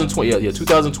 2020. Yeah,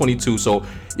 2022. So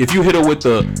if you hit her with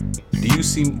the, do you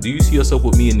see yourself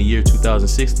with me in the year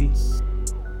 2060?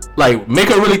 Like, make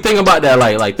her really think about that.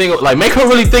 Make her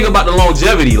really think about the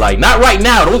longevity. Like, not right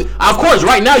now. Of course,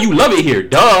 right now you love it here,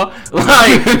 duh.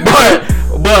 Like,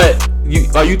 but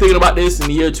are you thinking about this in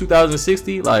the year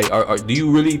 2060? Like, do you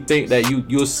really think that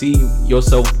you'll see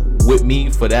yourself with me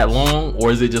for that long,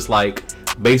 or is it just like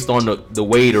based on the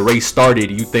way the race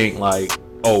started? You think like,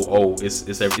 oh, it's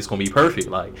gonna be perfect.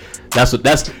 Like, that's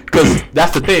because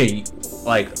that's the thing.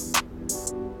 Like,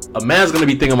 a man's gonna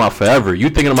be thinking about forever. You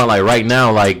thinking about like right now,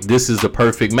 like this is the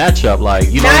perfect matchup. Like,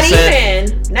 you know what I'm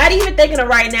saying? Not even thinking of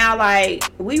right now. Like,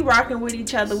 we rocking with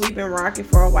each other. We've been rocking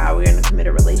for a while. We're in a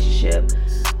committed relationship.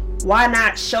 Why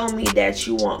not show me that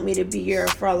you want me to be your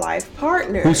for life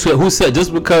partner? Who said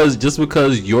just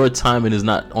because your timing is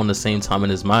not on the same time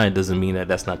in his mind doesn't mean that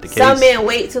that's not the case? Some men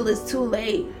wait till it's too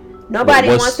late. Nobody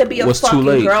wants to be a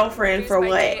fucking girlfriend for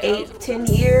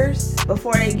 8-10 years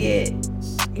before they get,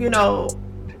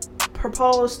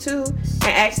 proposed to and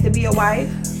asked to be a wife.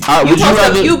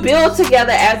 You build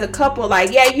together as a couple.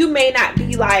 Like, yeah, you may not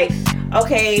be like,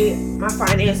 okay, my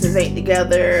finances ain't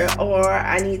together, or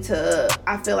I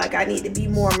feel like I need to be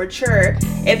more mature.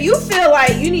 If you feel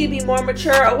like you need to be more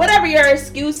mature, or whatever your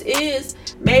excuse is,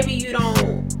 maybe you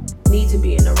don't need to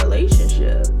be in a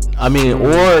relationship. I mean,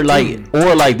 or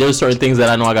like there's certain things that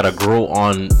I know I gotta grow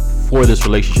on for this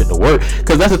relationship to work.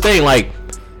 Because that's the thing, like,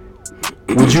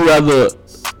 would you rather,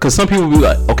 because some people be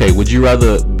like, okay, would you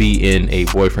rather be in a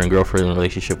boyfriend-girlfriend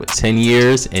relationship with 10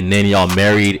 years and then y'all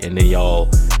married and then y'all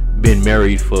been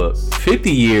married for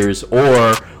 50 years,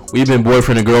 or we've been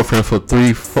boyfriend and girlfriend for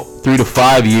 3 to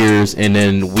 5 years and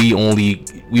then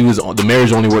the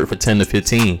marriage only worked for 10 to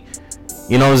 15?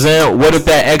 You know what I'm saying? What if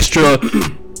that extra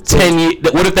 10 years,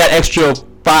 what if that extra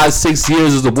 5-6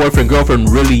 years as a boyfriend girlfriend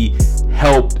really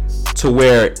helped to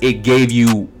where it gave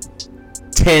you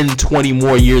 10-20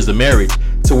 more years of marriage,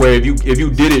 to where if you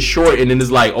did it short and then it's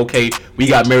like, okay, we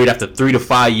got married after 3 to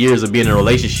 5 years of being in a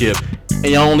relationship and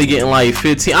y'all only getting like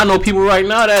 15. I know people right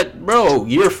now that, bro,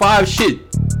 year 5 shit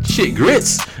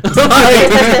grits. But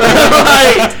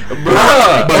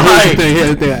here's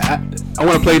the thing. I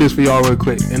want to play this for y'all real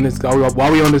quick, and this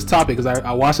while we on this topic, because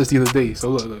I watched this the other day. So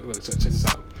look, check this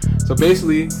out. So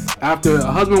basically, after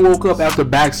a husband woke up after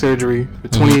back surgery for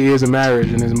 28 years of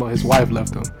marriage, and his wife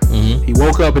left him. He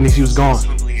woke up and she was gone.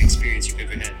 Experience you've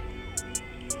ever had.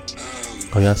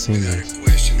 Oh, yeah, I've seen that.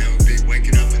 Question that would be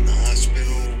waking up in the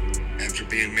hospital after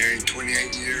being married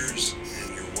 28 years,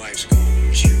 and your wife's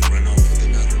gone. She run off with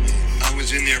another man. I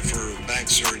was in there for back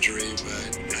surgery,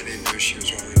 but I didn't know she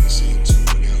was already seeing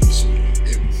someone else.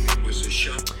 It was a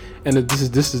shock. And this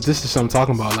is something I'm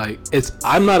talking about. Like,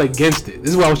 I'm not against it.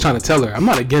 This is what I was trying to tell her. I'm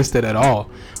not against it at all.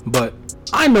 But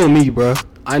I know me, bro.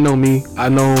 I know me. I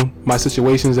know my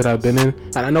situations that I've been in,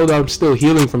 and I know that I'm still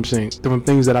healing from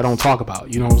things that I don't talk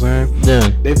about. You know what I'm saying? Yeah.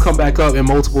 They've come back up in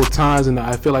multiple times, and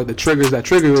I feel like the trigger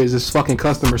is this fucking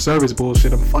customer service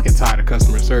bullshit. I'm fucking tired of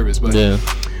customer service. But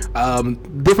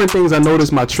different things I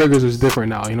noticed my triggers is different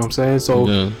now. You know what I'm saying?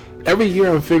 So every year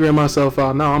I'm figuring myself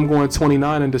out. Now I'm going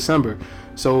 29 in December.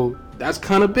 So that's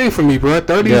kind of big for me, bro.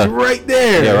 30 is right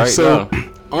there. Yeah, right. So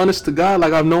honest to God,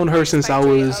 like, I've known her since I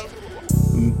was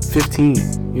 15.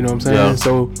 You know what I'm saying?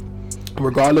 So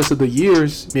regardless of the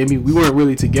years, maybe we weren't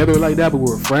really together like that, but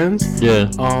we were friends. Yeah.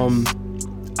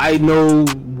 I know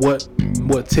what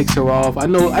ticks her off. I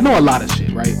know a lot of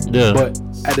shit, right? Yeah. But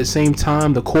at the same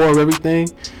time, the core of everything,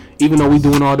 even though we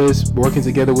doing all this, working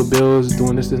together with bills,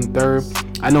 doing this and third,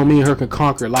 I know me and her can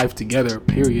conquer life together,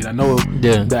 period. I know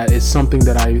that it's something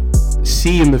that I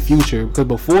see in the future. Because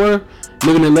before,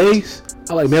 living in Lace,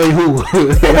 I like, marry who?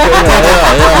 Marry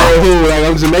who? Like,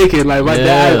 I'm Jamaican. Like, my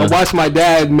dad, I watched my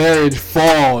dad marriage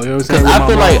fall. You know what I'm saying?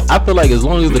 I feel like as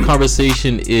long as the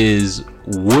conversation is,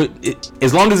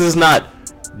 as long as it's not,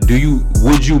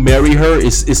 would you marry her?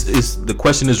 It's the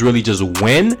question is really just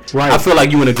when. Right. I feel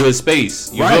like you in a good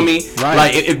space. You feel me? Right.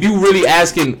 Like if you really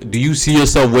asking, do you see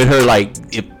yourself with her? Like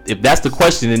if that's the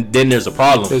question, then there's a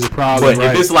problem. There's a problem. But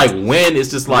if it's like when, it's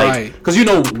just like, because you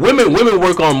know women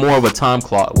work on more of a time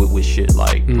clock with shit.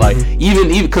 Like even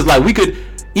because like we could.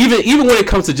 Even when it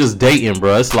comes to just dating,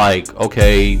 bro, it's like,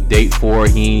 okay, date 4,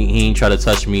 he ain't try to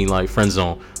touch me, like friend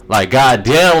zone. Like,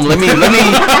 goddamn, let me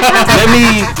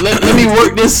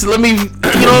work this. Let me, you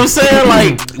know what I'm saying?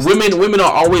 Like, women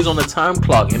are always on the time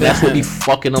clock, and that's what be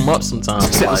fucking them up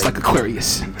sometimes. Sounds like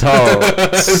Aquarius. Dog,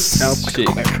 shit,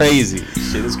 crazy.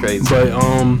 Shit is crazy. But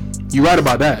you're right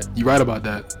about that.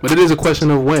 But it is a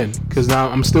question of when, because now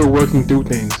I'm still working through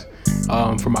things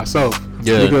for myself.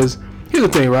 Yeah. Because here's the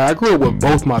thing, right? I grew up with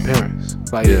both my parents.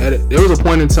 Like, there was a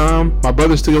point in time, my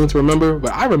brother's too young to remember,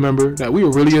 but I remember that we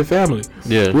were really a family.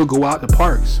 Yeah. We'll go out to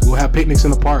parks. We'll have picnics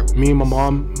in the park. Me and my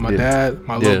mom, my dad,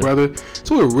 my little brother.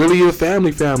 So we were really a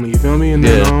family, you feel me? And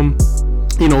then,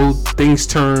 you know, things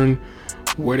turn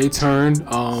where they turn.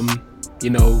 You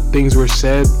know, things were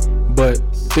said, but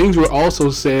things were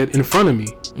also said in front of me.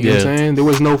 You know what I'm saying? There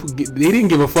was no, they didn't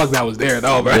give a fuck that I was there at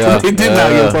all, bro. They did not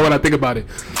give a fuck when I think about it.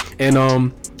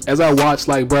 And, as I watched,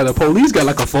 like, bro, the police got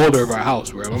like a folder of our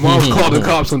house, bro. My mom called the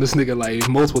cops on this nigga like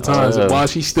multiple times while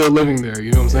she's still living there.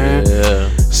 You know what I'm saying? Yeah.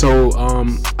 So,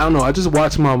 I don't know. I just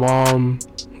watched my mom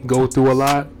go through a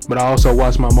lot, but I also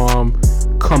watched my mom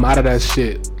come out of that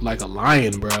shit like a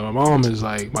lion, bro. My mom is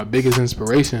like my biggest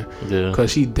inspiration. Yeah.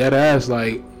 Cause she dead ass,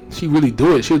 like, she really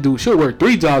do it. She'll work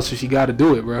 3 jobs so she got to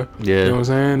do it, bro. Yeah. You know what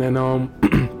I'm saying? And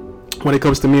when it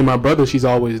comes to me and my brother, she's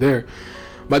always there.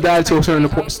 My dad, to a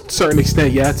certain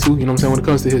extent, too. You know what I'm saying? When it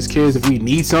comes to his kids, if we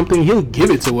need something, he'll give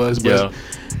it to us. But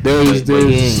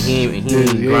he ain't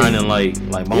grinding like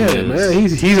my man. Man,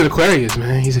 he's an Aquarius,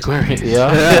 man. He's Aquarius.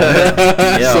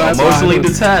 So emotionally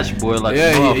detached, boy. Like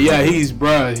he's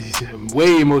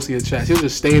way emotionally attached. He'll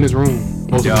just stay in his room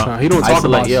most of the time. He don't talk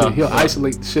about shit. He'll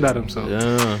isolate the shit out of himself.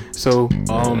 Yeah. So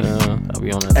I'll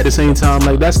be on that. At the same time,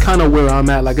 like, that's kind of where I'm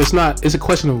at. Like, it's a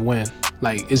question of when.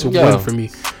 Like, it's a when for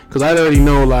me. Because I already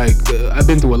know, like, I've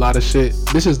been through a lot of shit.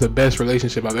 This is the best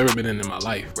relationship I've ever been in my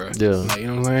life, bro. Yeah. Like, you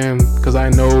know what I'm saying? Because I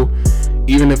know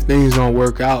even if things don't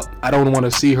work out, I don't want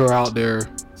to see her out there,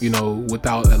 you know,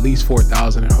 without at least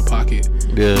 $4,000 in her pocket.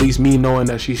 Yeah. At least me knowing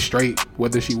that she's straight,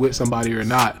 whether she with somebody or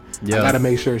not. Yeah. I got to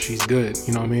make sure she's good.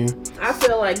 You know what I mean? I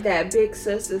feel like that big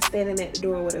sister standing at the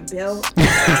door with a belt.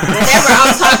 Whenever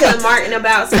I'm talking to Martin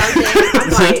about something, I'm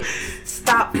like,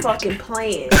 stop fucking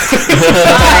playing. Like,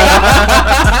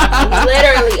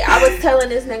 literally, I was telling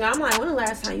this nigga, I'm like, when the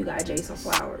last time you got Jay some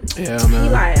flowers? Yeah, man. He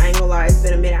like, I ain't gonna lie, it's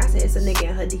been a minute. I said, it's a nigga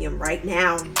in her DM right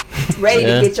now, ready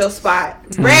to get your spot,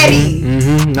 ready.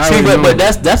 See,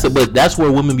 but that's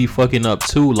where women be fucking up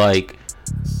too. Like,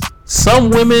 some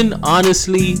women,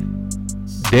 honestly,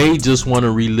 they just want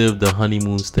to relive the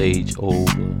honeymoon stage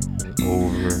over and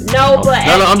over. No,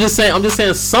 I'm just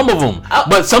saying some of them.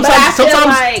 But sometimes I feel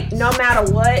like no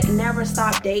matter what, never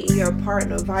stop dating your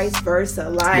partner, vice versa.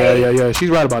 Like, yeah, she's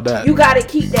right about that. You gotta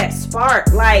keep that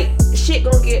spark. Like, shit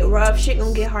gonna get rough, shit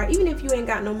gonna get hard. Even if you ain't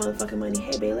got no motherfucking money,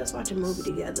 hey babe, let's watch a movie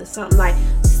together. Something like,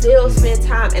 still spend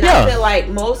time. And I feel like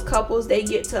most couples, they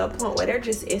get to a point where they're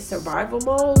just in survival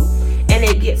mode, and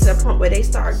it gets to a point where they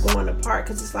start going apart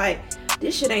because it's like,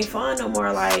 this shit ain't fun no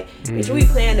more. Like, bitch, we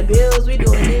paying the bills, we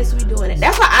doing this, we doing it.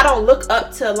 That's why I don't look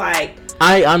up to, like,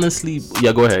 I honestly,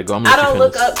 go ahead. I don't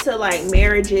look up to, like,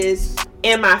 marriages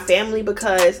in my family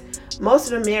because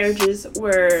most of the marriages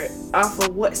were off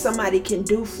of what somebody can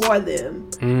do for them.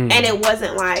 And it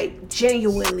wasn't, like,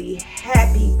 genuinely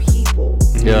happy people.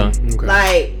 Yeah. Okay.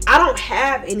 Like, I don't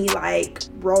have any, like,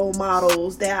 role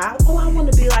models that I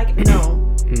want to be like. No.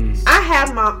 I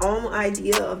have my own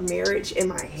idea of marriage in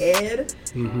my head,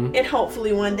 and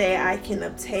hopefully one day I can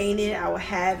obtain it. I will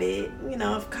have it, you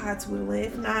know, if God's willing.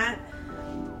 If not,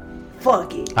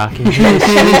 fuck it. I can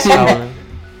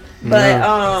But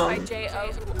I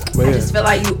just feel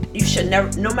like you should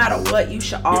never, no matter what, you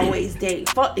should always date.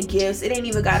 Fuck the gifts. It ain't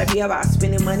even gotta be about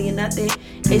spending money or nothing.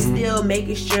 It's still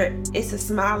making sure it's a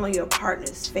smile on your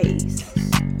partner's face.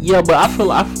 Yeah, but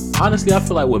honestly I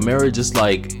feel like with marriage, it's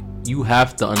like you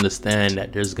have to understand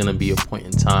that there's gonna be a point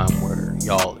in time where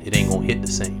it ain't gonna hit the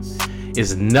same.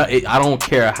 It's not. I don't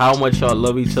care how much y'all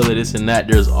love each other, this and that.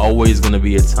 There's always gonna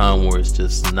be a time where it's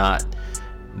just not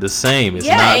the same. It's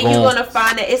not and you're gonna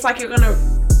find that it's like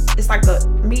it's like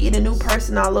meeting a new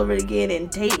person all over again and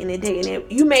dating.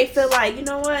 You may feel like, you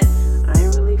know what, I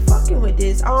ain't really fucking with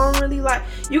this. I don't really like.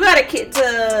 You gotta get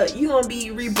to. You gonna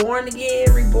be reborn again.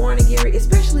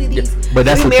 Especially these. Yeah, but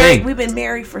that's the thing. We've been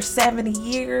married for 70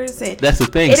 years, and that's the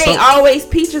thing. It ain't always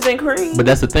peaches and cream. But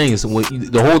that's the thing. Is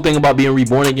the whole thing about being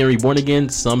reborn again.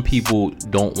 Some people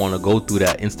don't want to go through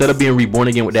that. Instead of being reborn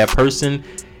again with that person,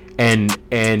 and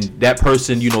that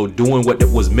person, doing what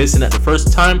was missing at the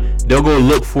first time, they'll go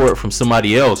look for it from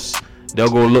somebody else. They'll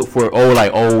go look for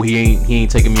it. He ain't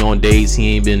taking me on dates.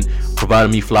 He ain't been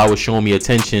providing me flowers, showing me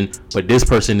attention. But this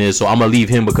person is, so I'm gonna leave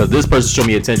him because this person showed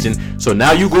me attention. So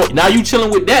now you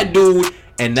chilling with that dude,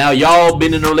 and now y'all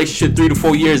been in a relationship 3 to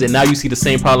 4 years, and now you see the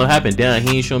same problem happen. Damn,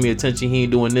 he ain't showing me attention. He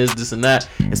ain't doing this and that.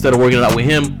 Instead of working it out with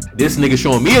him, this nigga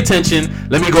showing me attention.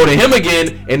 Let me go to him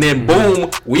again, and then boom,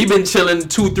 we've been chilling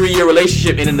 2-3 year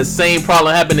relationship, and then the same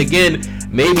problem happened again.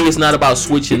 Maybe it's not about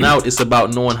switching out. It's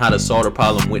about knowing how to solve the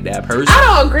problem with that person. I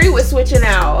don't agree with switching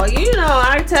out. I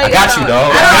tell you. I got you,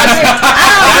 though. I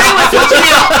don't agree with switching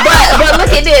out. But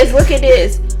look at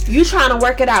this. You trying to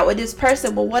work it out with this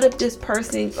person, but what if this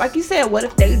person, like you said, what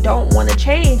if they don't want to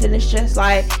change? And it's just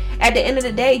like, at the end of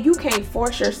the day, you can't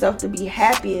force yourself to be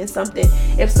happy in something.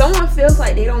 If someone feels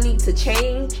like they don't need to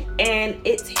change and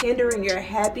it's hindering your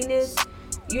happiness,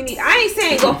 I ain't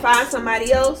saying go find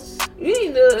somebody else.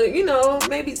 You need to,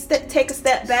 maybe take a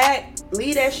step back,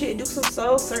 leave that shit, do some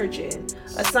soul searching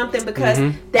or something,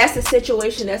 because that's a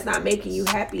situation that's not making you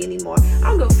happy anymore. I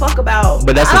don't give a fuck about.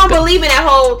 I don't believe in that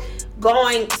whole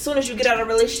going, as soon as you get out of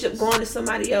a relationship, going to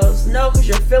somebody else. No, because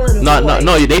you're feeling the void.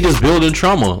 No, they just building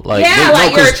trauma.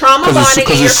 You're trauma bonding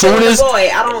and you're feeling the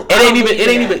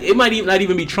void. It might not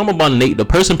even be trauma bonding. The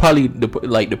person probably,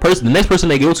 the next person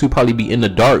they go to probably be in the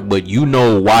dark, but you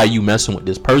know why you messing with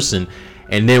this person.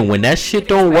 And then when that shit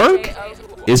don't work,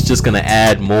 it's just gonna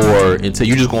add more until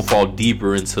you're just gonna fall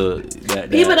deeper into that.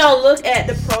 People don't look at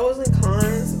the pros and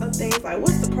cons of things. Like,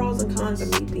 what's the pros and cons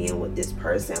of me being with this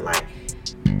person? Like,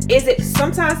 is it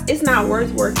sometimes it's not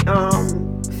worth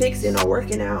fixing or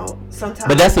working out sometimes.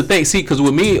 But that's the thing. See, because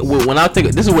with me, when I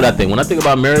think, this is what I think. When I think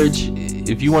about marriage,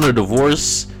 if you want a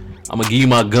divorce, I'm gonna give you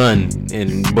my gun,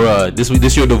 and bruh,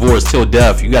 this your divorce till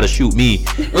death. You gotta shoot me,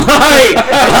 like for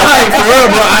real,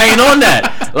 bro. I ain't on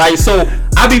that. Like, so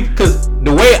because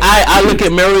the way I look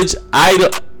at marriage, I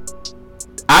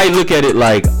look at it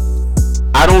like,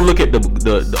 I don't look at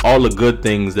the all the good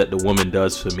things that the woman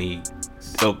does for me,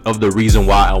 of the reason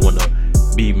why I want to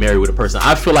be married with a person.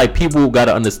 I feel like people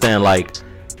gotta understand, like,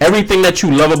 everything that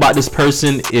you love about this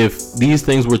person, if these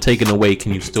things were taken away,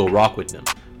 can you still rock with them?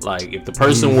 Like, if the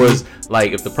person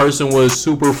was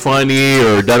super funny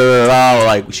or da da da,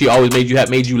 like she always made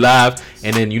you laugh,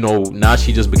 and then now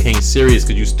she just became serious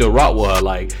because you still rock with her.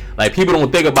 Like people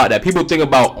don't think about that. People think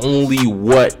about only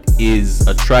what is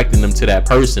attracting them to that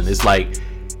person. It's like,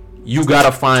 you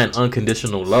gotta find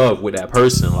unconditional love with that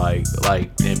person. Like,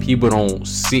 and people don't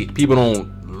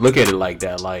look at it like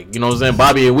that. Like, you know what I'm saying?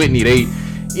 Bobby and Whitney, they,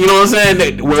 you know what I'm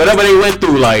saying? Whatever they went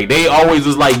through, like, they always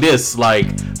was like this, like,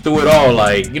 through it all,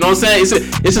 like, you know what I'm saying?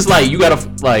 It's just like, you gotta,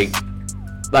 like,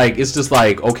 it's just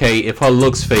like, okay, if her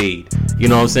looks fade, you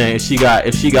know what I'm saying?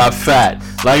 If she got fat,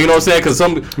 like, you know what I'm saying?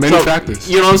 Because many factors,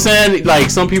 you know what I'm saying? Like,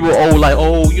 some people,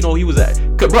 he was at,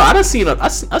 bro, I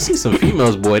seen some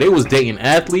females, boy, they was dating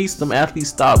athletes. Them athletes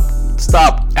stop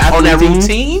on that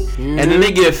routine, and then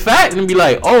they get fat and be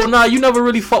like, oh, nah, you never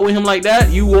really fuck with him like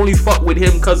that. You only fuck with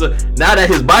him because of, now that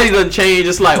his body doesn't change,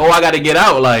 it's like, oh, I gotta get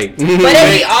out, like. But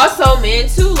it be also men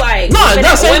too, like,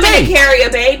 women that carry a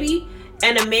baby.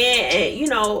 And a man,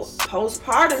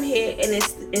 postpartum hit, and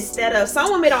instead of,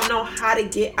 some women don't know how to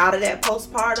get out of that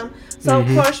postpartum. So of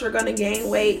course you're gonna gain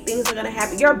weight. Things are gonna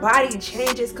happen. Your body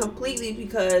changes completely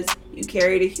because you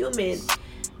carried a human.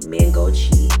 Men go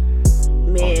cheat.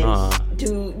 Men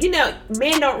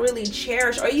men don't really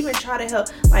cherish or even try to help.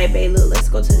 Like, babe, look, let's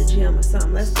go to the gym or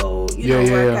something. Let's go,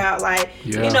 work out. Like,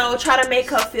 try to make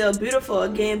her feel beautiful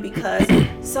again, because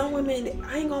some women,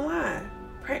 I ain't gonna lie,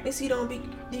 pregnancy don't be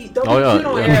cute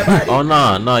on everybody. Oh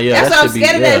no, yeah. That's why I'm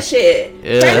scared of that shit.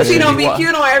 Yeah, pregnancy don't be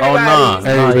cute on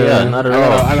everybody. Not at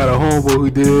all. I got a homeboy who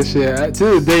did this shit. To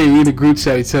this day, in the group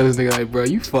chat, he tell this nigga like, bro,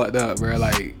 you fucked up, bro.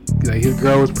 Like his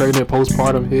girl was pregnant,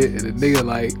 postpartum hit, and the nigga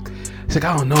like. He's like,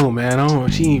 I don't know,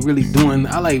 man. She ain't really doing.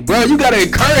 I like, bro, you gotta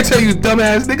encourage her, you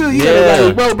dumbass nigga. You gotta,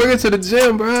 like, bro, bring her to the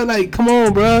gym, bro. Like, come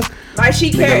on, bro. Like, she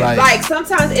carried, like,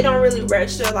 sometimes it don't really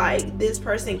register, like, this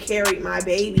person carried my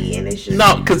baby, and it's just.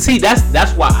 No, cause see,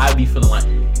 that's why I be feeling like,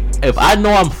 if I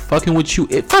know I'm fucking with you,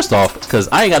 first off, because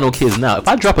I ain't got no kids now. If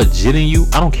I drop a jit in you,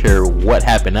 I don't care what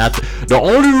happened after. The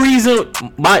only reason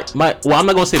well, I'm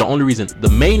not gonna say the only reason. The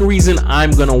main reason I'm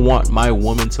gonna want my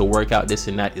woman to work out this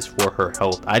and that is for her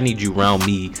health. I need you around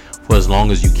me for as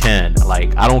long as you can.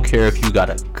 Like, I don't care if you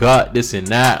got a gut, this and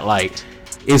that. Like,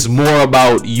 it's more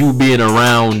about you being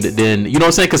around than, you know what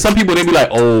I'm saying? Because some people, they be like,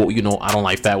 oh, you know, I don't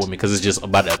like fat women because it's just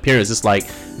about the appearance. It's like,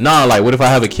 nah, like, what if I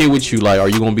have a kid with you? Like, are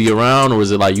you going to be around? Or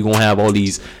is it like you going to have all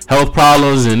these health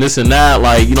problems and this and that?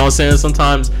 Like, you know what I'm saying?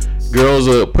 Sometimes girls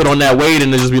put on that weight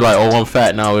and they just be like, oh, I'm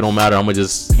fat now. It don't matter. I'm going to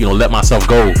just, you know, let myself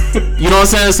go. You know what I'm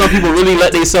saying? Some people really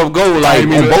let themselves go, like,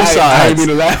 on both sides. You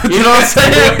know what I'm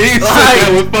saying?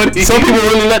 Like, some people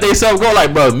really let themselves go.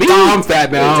 Like, bro, me, I'm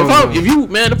fat now. If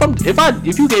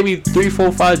you gave me 3,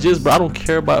 4, 5 jizz, bro, I don't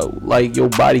care about, like, your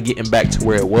body getting back to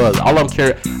where it was. I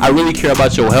really care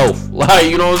about your health. Like,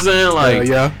 you know what I'm saying? Like,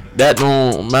 yeah. That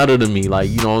don't matter to me. Like,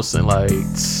 you know what I'm saying? Like,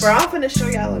 bro, I'm finna show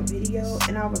y'all a video,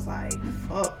 and I was like,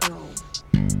 fuck no.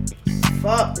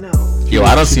 Yo,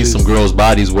 I don't see some girls'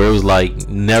 bodies where it was like,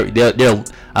 never.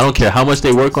 I don't care how much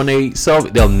they work on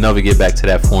themselves, they'll never get back to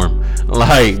that form.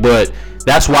 Like, but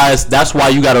that's why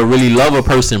you gotta really love a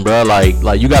person, bro.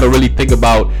 Like you gotta really think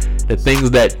about the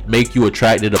things that make you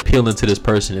attracted, appealing to this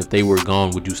person. If they were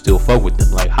gone, would you still fuck with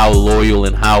them? Like, how loyal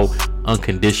and how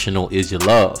unconditional is your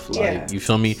love? Like, you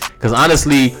feel me? Because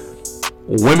honestly,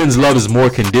 women's love is more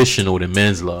conditional than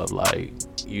men's love. Like,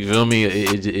 you feel me?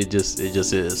 It just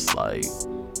is. Like,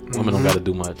 women don't gotta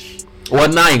do much.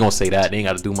 Well, nah, I ain't gonna say that. They ain't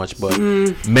gotta do much, but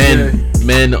men,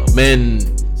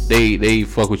 they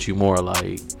fuck with you more.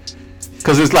 Like,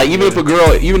 cause it's like, even if a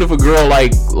girl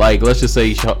like let's just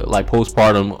say like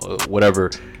postpartum,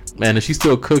 whatever, man, if she's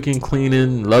still cooking,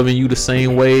 cleaning, loving you the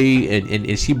same way,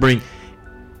 and she bring.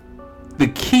 The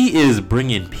key is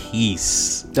bringing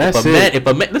peace. That's it. If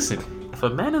a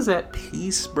man is at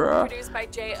peace, bro,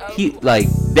 he, like,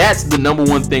 that's the number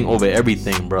one thing over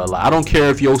everything, bro. Like, I don't care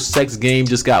if your sex game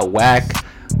just got whack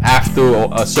after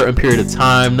a certain period of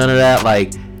time, none of that.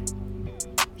 Like,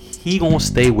 he gonna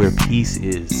stay where peace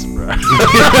is, bro.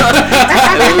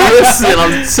 Listen,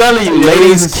 I'm telling you,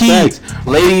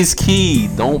 ladies key,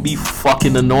 don't be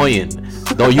fucking annoying.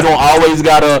 No, you don't always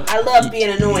gotta. I love being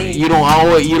annoying. You don't. I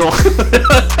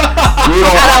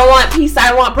don't want peace.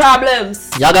 I want problems.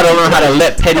 Y'all gotta learn how to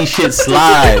let petty shit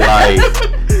slide. Like,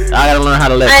 I gotta learn how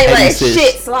to let petty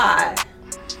shit slide.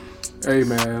 Hey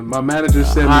man, my manager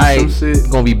sent me some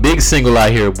shit. Gonna be big single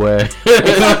out here, boy.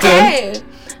 It's okay.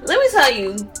 Let me tell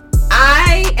you,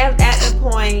 I am at the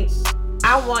point.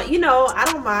 I want, I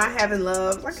don't mind having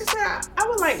love. Like I said, I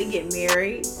would like to get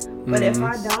married, but if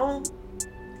I don't.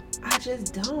 I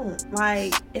just don't.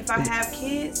 Like, if I have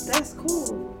kids, that's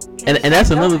cool. And that's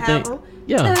another thing.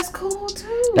 Yeah, that's cool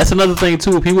too. That's another thing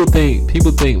too. People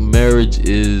think marriage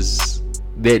is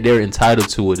they're entitled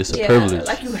to it. It's a privilege.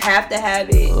 Like, you have to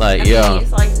have it. Like,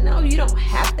 it's like, no, you don't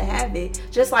have to have it.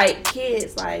 Just like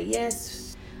kids. Like,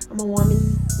 yes, I'm a woman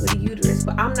with a uterus,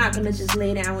 but I'm not gonna just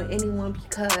lay down with anyone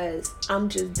because I'm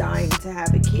just dying to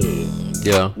have a kid.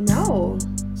 Yeah. No.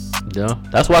 Yeah,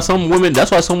 that's why some women make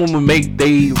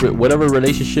whatever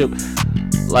relationship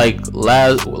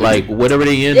last, like whatever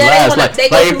they in last. They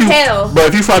go through hell. But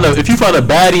if you find a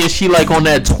baddie and she like on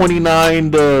that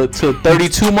 29 to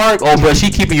 32 mark, oh bro, she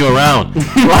keeping you around.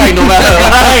 Like, no matter,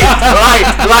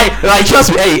 like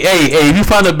trust me. Hey, if you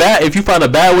find a bad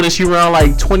one and she around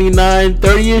like 29,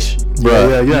 30ish,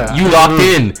 bro, you locked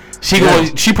in. She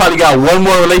probably got one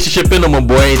more relationship in them, my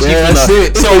boy. And that's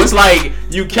it. So it's like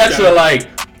you catch her like,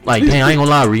 dang, I ain't gonna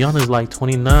lie, Rihanna's like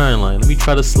 29. Like, let me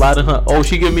try to slide in her. Oh,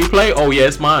 she give me play? Oh, yeah,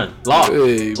 it's mine. Locked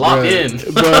in.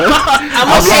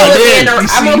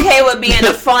 I'm okay with being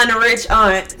a fun, rich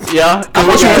aunt. Yeah?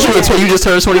 You just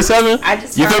turned 27?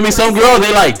 You feel me? Some girls,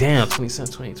 they like, damn,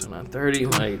 27, 28, 29, 30.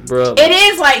 Like, bro. It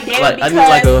is like, damn,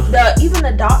 because even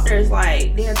the doctors,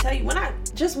 like, they'll tell you, when I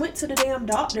just went to the damn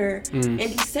doctor in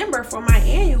December for my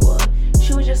annual,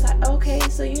 she was just like, okay,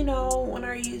 so when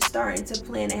are you starting to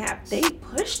plan to have? They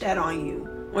push that on you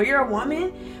when you're a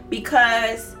woman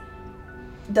because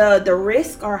the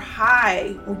risks are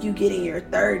high when you get in your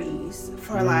 30s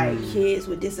for like kids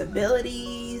with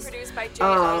disabilities,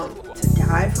 to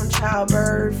die from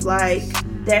childbirth. Like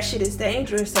that shit is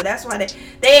dangerous. So that's why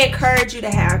they encourage you to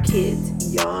have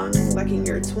kids young, like in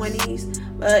your 20s.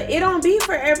 But it don't be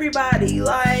for everybody.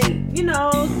 Like, you know,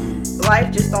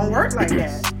 life just don't work like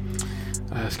that.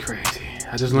 That's crazy.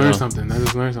 I just learned something. I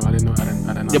didn't know.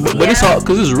 Yeah, but it's all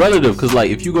because it's relative. Because like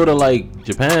if you go to like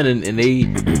Japan and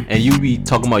you be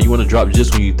talking about you want to drop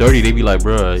just when you 30, they be like,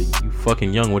 bruh, you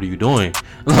fucking young. What are you doing?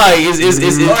 Like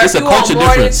it's a culture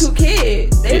difference. More than 2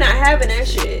 kids, they not having that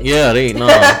shit. Yeah, they no.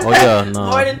 Oh yeah,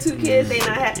 no. More than 2 kids, they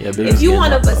not having. Yeah, if you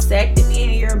want a vasectomy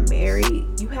and you're married,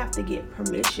 you have to get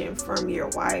permission from your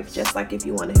wife. Just like if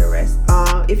you want to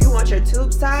if you want your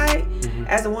tube tied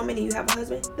as a woman and you have a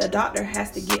husband, the doctor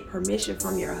has to get permission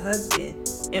from your husband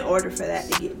in order for that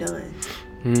to get done.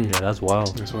 Yeah, that's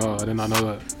wild. That's wild. I did not know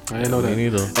that. I didn't know that. Me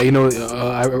neither. Hey, you know,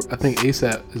 I think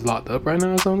ASAP is locked up right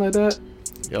now or something like that.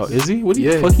 Yo, is he? What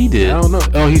the fuck he did? I don't know.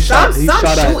 Oh, he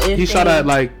shot at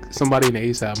like somebody in the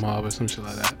ASAP mob or some shit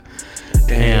like that.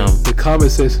 Damn. And the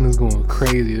comment section is going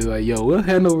crazy. They're like, yo, we'll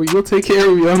hand over, we'll take care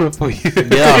of Rihanna for you.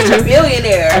 Yeah. He's a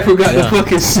billionaire. I forgot to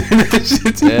fucking send that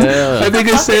shit to you. I think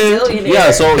it said,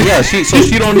 yeah,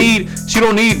 she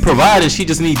don't need providing, she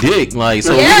just need dick. Like,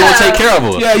 so we gonna take care of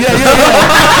her. Yeah.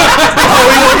 Oh,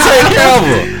 we gonna take care of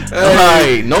her.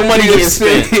 Alright, no money getting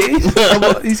spent.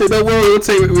 He said, don't worry, we'll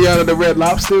take Rihanna the Red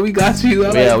Lobster. We got you. We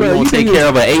gonna take care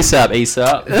of her ASAP.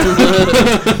 The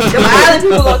island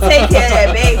people gonna take care of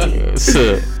that baby.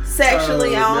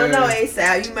 Sexually, I don't know,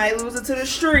 ASAP. You might lose it to the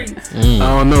streets. I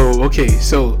don't know. Okay,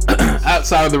 so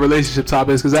outside of the relationship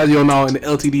topics, because as you all know, in the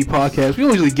LTD podcast, we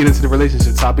don't usually get into the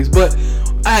relationship topics, but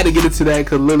I had to get into that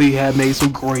because Lily had made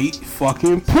some great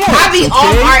fucking points. I be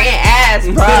on Martin ass,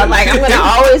 bro. Like, I'm gonna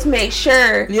always make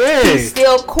sure he's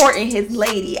still courting his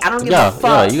lady. I don't give a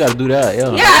fuck. Yeah, you gotta do that. Yeah,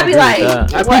 I be like,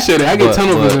 I appreciate it. I get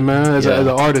tunnel vision, man. As an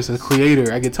artist, as a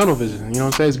creator, I get tunnel vision. You know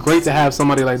what I'm saying? It's great to have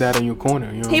somebody like that in your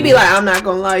corner. You know he be like, I'm not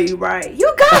gonna lie, you right.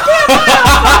 You goddamn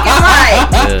fucking right.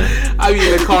 Yeah. I be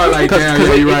in the car like, damn,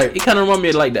 yeah, you right. It kind of remind me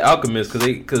of like The Alchemist,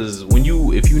 because when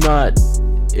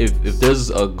if there's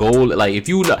a goal, like if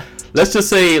you let's just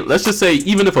say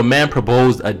even if a man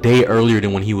proposed a day earlier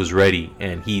than when he was ready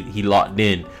and he locked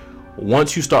in,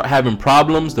 once you start having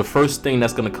problems, the first thing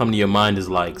that's gonna come to your mind is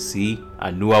like, see,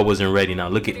 I knew I wasn't ready, now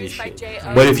look at this shit.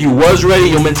 But if you was ready,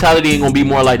 your mentality ain't gonna be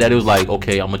more like that. It was like,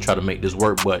 okay, I'm gonna try to make this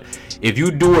work. But if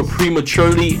you do it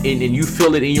prematurely and you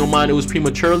feel it in your mind it was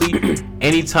prematurely,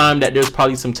 anytime that there's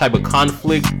probably some type of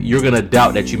conflict, you're gonna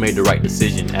doubt that you made the right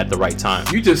decision at the right time.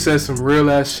 You just said some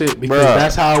real ass shit, because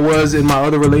that's how I was in my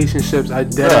other relationships. I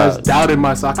doubted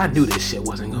myself. I knew this shit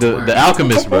wasn't gonna work. The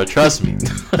Alchemist, bro, trust me.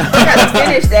 I gotta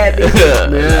finish that bitch.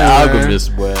 The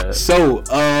Alchemist, bro. So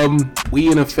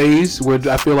we in a phase where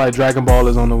I feel like Dragon Ball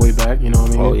is on the way back, you know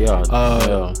what I mean? Oh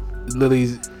yeah.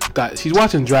 Lily's she's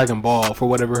watching Dragon Ball for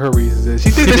whatever her reasons is. She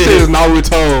thinks this shit is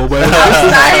Naruto, but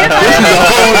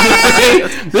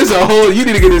this is a whole. You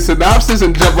need to get a synopsis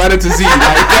and jump right into Z.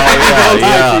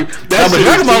 But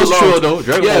Dragon Ball was true though.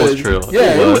 Dragon Ball was true.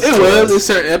 Yeah, it was in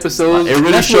certain episodes. It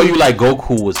really showed you like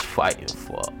Goku was fighting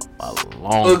for a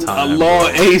long time. A long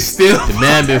ace still. The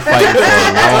man been fighting for a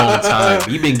long time.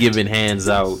 He been giving hands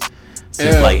out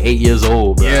since like 8 years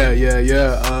old, bro.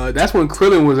 Yeah. That's when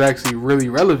Krillin was actually really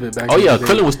relevant back then. Oh yeah,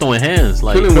 Krillin was throwing hands.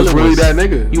 Like Krillin was really that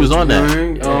nigga. He was on that.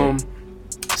 You know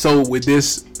so with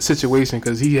this situation,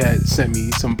 because he had sent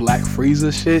me some Black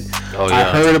Frieza shit.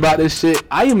 I heard about this shit.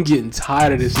 I am getting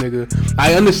tired of this nigga.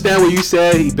 I understand what you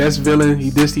said. He best villain. He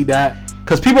this, he that.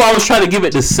 Because people always try to give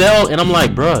it to Cell, and I'm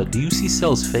like, bruh, do you see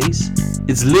Cell's face?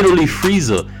 It's literally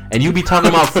Frieza. And you be talking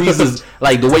about Frieza's,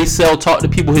 like, the way Cell talk to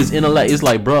people, his intellect is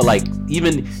like, bruh, like,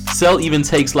 even Cell even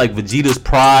takes, like, Vegeta's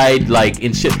pride, like,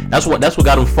 and shit. That's what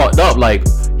got him fucked up. Like,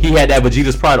 he had that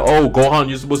Vegeta's pride. Oh, Gohan,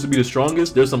 you're supposed to be the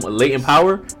strongest? There's some latent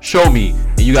power? Show me.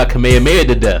 And you got Kamehameha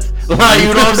to death. Like, you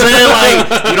know what I'm saying?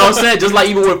 Like, you know what I'm saying? Just like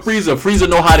even with Frieza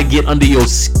know how to get under your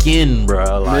skin,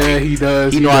 bruh. Like, yeah, he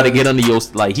does. He know how to get under your,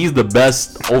 like, he's the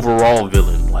best overall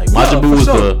villain. Like, Majin Buu was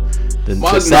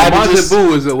Majin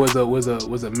Buu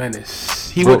was a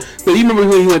menace. But you remember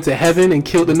when he went to heaven and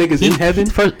killed the niggas in heaven?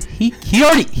 He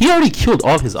already killed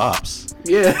all his ops.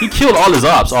 Yeah, he killed all his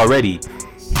ops already.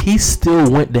 He still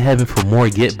went to heaven for more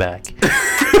get back.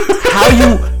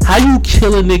 How you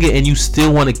kill a nigga and you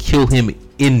still want to kill him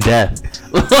in death?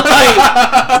 Like,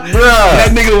 bro, that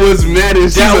nigga was mad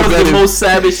as shit. That was the most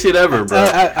savage shit ever, bro.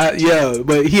 Yeah,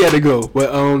 but he had to go.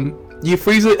 But you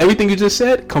Frieza, everything you just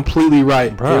said, completely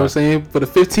right. Bro. You know what I'm saying? For the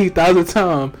 15,000th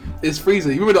time, it's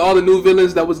Frieza. You remember all the new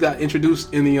villains that got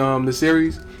introduced in the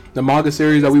series? The manga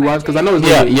series that we watched, because I know it's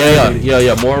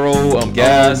yeah. Moro,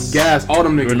 Gas, all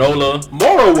them niggas. Granola.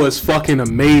 Moro was fucking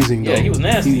amazing though. Yeah, he was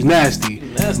nasty. He's nasty.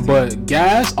 But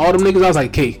Gas, all them niggas, I was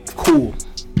like, okay, cool.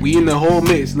 We in the whole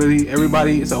mix, literally.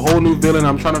 Everybody, it's a whole new villain.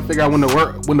 I'm trying to figure out when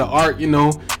the arc,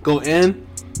 go in.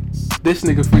 This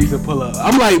nigga Frieza pull up.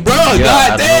 I'm like, bro,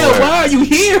 goddamn, why are you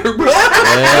here, bro?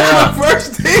 That's the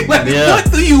first thing. Like,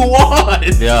 what do you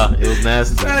want? Yeah, it was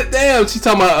nasty. Goddamn, she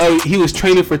talking about he was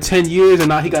training for 10 years and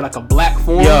now he got like a black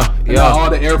form. Yeah, and now all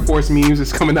the Air Force memes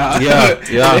is coming out. Yeah.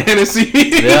 The Hennessy.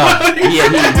 Yeah.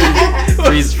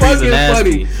 Frieza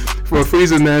nasty. For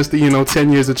Frieza nasty,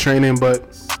 10 years of training, but.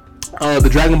 The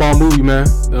Dragon Ball movie, man.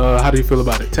 How do you feel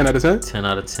about it? 10 out of 10? 10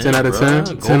 out of 10. 10 out of 10.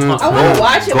 I want to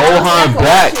watch it. Gohan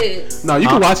back. No, you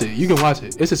can watch it. You can watch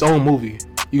it. It's its own movie.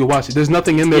 You can watch it. There's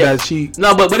nothing in there that she.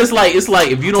 No, but it's like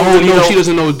if you don't really know. She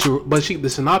doesn't know. But the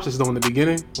synopsis though in the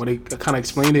beginning when they kind of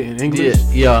explained it in English.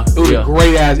 Yeah. It was a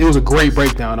great It was a great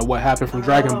breakdown of what happened from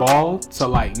Dragon Ball to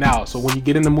like now. So when you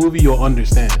get in the movie, you'll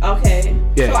understand. Okay.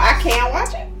 Yeah. So I can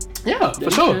watch it. Yeah, for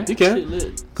sure. You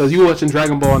can. Because you watching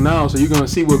Dragon Ball now, so you're going to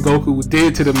see what Goku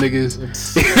did to them niggas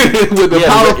with the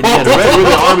power. The Red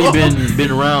Ribbon Army been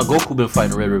around. Goku been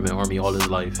fighting the Red Ribbon Army all his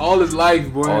life. All his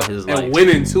life, bro. All his life. And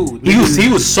winning, too. He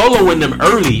was soloing them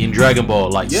early in Dragon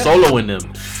Ball. Like, soloing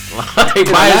them. Like, in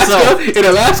by himself. In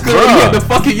Alaska, when he had the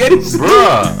fucking Yeti suit.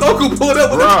 Goku pulled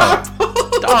up with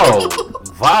the power. Dog.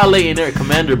 Violating their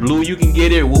Commander Blue, you can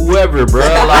get it whoever, bro.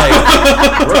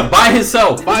 Like, bro, by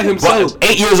himself.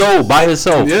 8 years old, by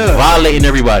himself. Yeah. Violating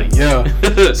everybody. Yeah.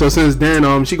 So since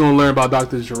then, she gonna learn about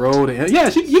Dr. Gero. And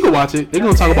you can watch it. They're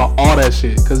gonna talk about all that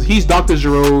shit because he's Dr.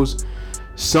 Gero's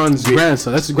son's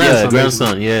grandson. That's his grandson. Yeah,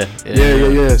 grandson.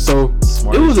 Yeah. So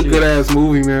it was a good ass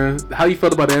movie, man. How you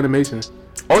felt about the animation?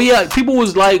 Oh yeah, people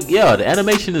was like, the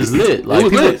animation is lit. Like,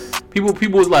 it was lit.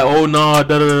 People was like, oh no, I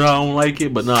don't like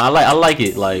it, but no, I like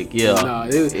it. Like, yeah. Nah,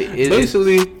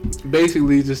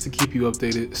 basically just to keep you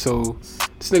updated. So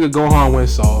this nigga Gohan went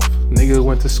soft. Nigga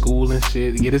went to school and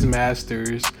shit to get his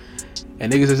masters.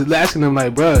 And niggas is asking him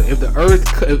like, bro, if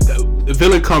the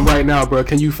villain come right now, bro,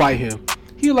 can you fight him?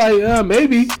 He like,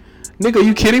 maybe. Nigga,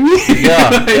 you kidding me?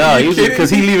 Yeah, because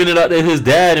he leaving it up to his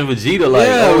dad and Vegeta.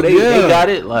 Like, they got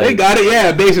it. Like, they got it,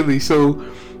 yeah, basically. So,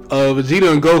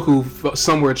 Vegeta and Goku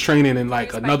somewhere training in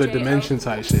like another dimension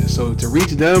type shit. So to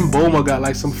reach them, Bulma got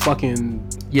like some fucking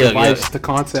device to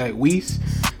contact Whis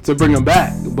to bring him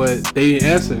back, but they didn't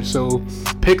answer. So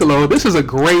Piccolo, this is a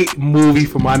great movie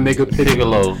for my nigga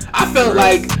Piccolo. I felt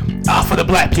like, for the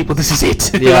black people, this is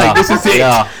it. Yeah, like, this is it.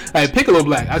 Yeah. Like Piccolo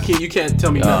black. You can't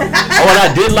tell me nothing. And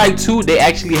I did like too, they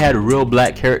actually had real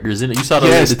black characters in it. You saw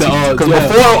because before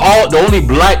the only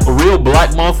real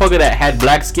black motherfucker that had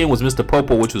black skin was Mr.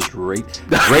 Popo, which was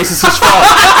racist as fuck.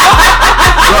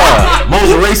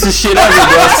 Most racist shit ever,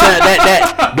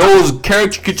 bro. Those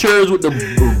caricatures with the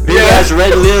big ass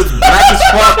red lips, black as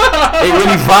fuck, they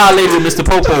really violated Mr.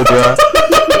 Popo, bro.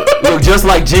 Look just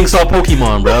like Jinx or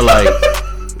Pokemon, bro. Like,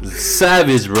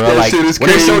 savage, bro. That like shit is when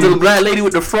crazy. they showed the black lady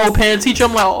with the fro pants teacher,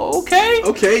 I'm like, okay,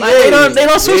 like, they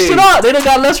don't switch it up. They done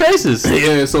got less racist.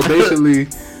 Yeah, so basically,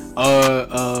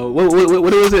 what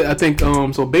was it? I think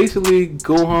so basically,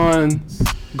 Gohan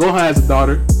has a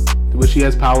daughter, but she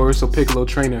has powers, so Piccolo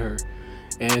training her.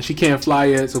 And she can't fly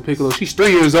yet, so Piccolo, she's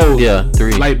 3 years old. Yeah,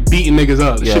 3. Like beating niggas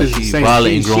up. Yeah, shit is she's insane.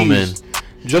 violating grown men.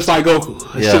 Just like Goku.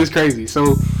 That shit is crazy.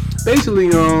 So basically,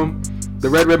 the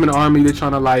Red Ribbon Army, they're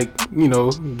trying to like,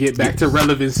 get back to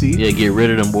relevancy. Yeah, get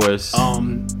rid of them boys.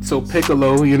 So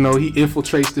Piccolo, he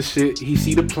infiltrates the shit. He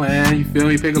see the plan. You feel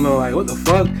me? Piccolo like, what the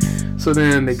fuck? So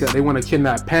then they want to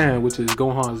kidnap Pan, which is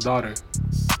Gohan's daughter.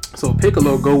 So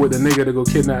Piccolo go with the nigga to go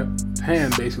kidnap Pan,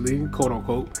 basically, quote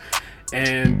unquote.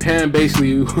 And Pan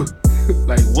basically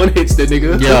like one hits the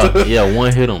nigga. Yeah,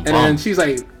 one hit him. And then she's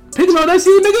like, Piccolo, that's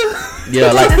you, nigga.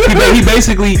 Yeah, like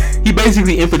he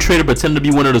basically infiltrated, pretended to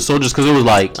be one of the soldiers, because it was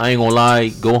like, I ain't gonna lie,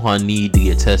 Gohan need to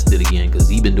get tested again, because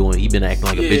he been acting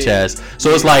like a bitch ass.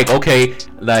 So it's like, okay,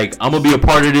 like I'm gonna be a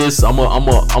part of this. I'm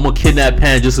gonna kidnap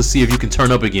Pan just to see if you can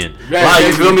turn up again. Right,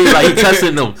 you feel me? Like he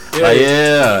testing them.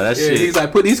 That shit. He's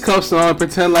like, put these cuffs on,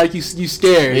 pretend like you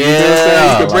scared. Yeah, you know what I'm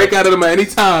saying? You can break out of them at any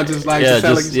time, just like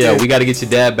we gotta get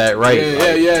your dad back right.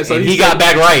 Yeah. So he got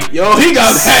back right. Yo, he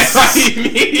got back right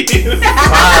immediately.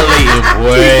 Violating,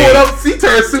 boy. He pulled up, he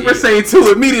turned Super Saiyan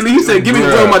 2 immediately. He said, "Give me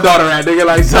where my daughter at." Nigga,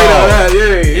 like, say that,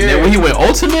 And then when he went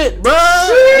Ultimate, bro.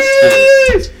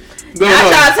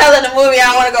 y'all telling the movie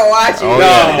I want to go watch it.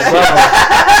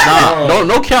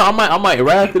 No cap. I might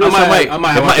rap it.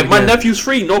 If my nephew's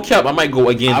free, no cap, I might go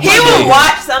again. He will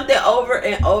watch something over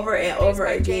and over and over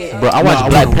again. Bro, I watched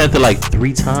Black Panther like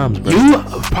 3 times, bro. You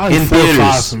probably in 4 or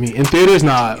 5 for me. In theaters,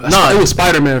 nah. It was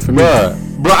Spider-Man for me.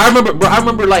 Bro, I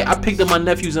remember like I picked up my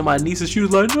nephews and my nieces. She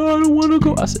was like, no, I don't want to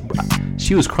go. I said, bro,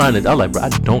 she was crying. I was like, bro, I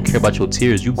don't care about your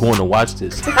tears. You going to watch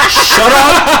this? Shut up!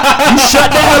 You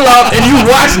shut the hell up and you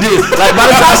watch this. Like by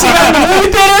the time she got in the movie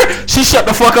theater, she shut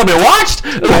the fuck up and watched.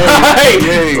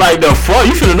 Like the fuck,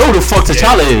 you finna know who the fuck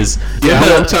T'Challa is. Yeah,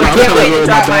 I'm trying to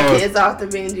drop my kids off to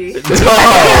Benji.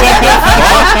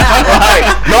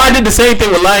 No, I did the same thing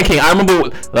with Lion King. I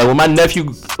remember like when my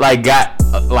nephew like got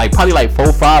like probably like 4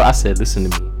 or 5. I said, listen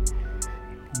to me.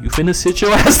 You finna sit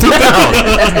your ass down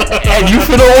and you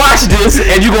finna watch this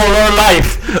and you gonna learn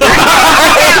life.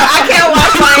 I can't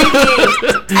watch Lion King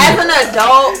as an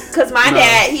adult because my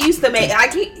dad he used to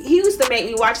make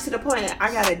me watch to the point that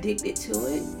I got addicted to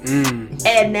it.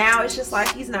 And now it's just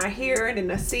like he's not here and in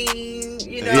the scene,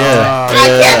 you know. I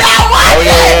cannot watch it.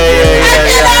 I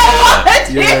cannot watch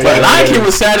it. But Lion King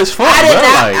was sad as fuck.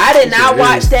 I did not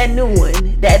watch that new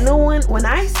one. That new one when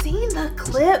I seen the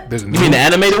clip. You mean the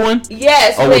animated one?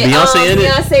 Yes. Oh, with Beyonce in it?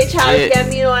 Beyonce, Childish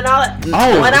Gambino, and all that.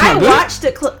 When I watched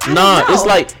the clip, it's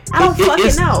like I don't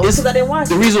fucking know because I didn't watch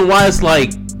it. The reason why it's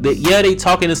like, they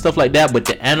talking and stuff like that, but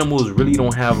the animals really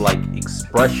don't have like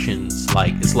expressions.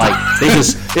 Like it's like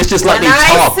it's just like they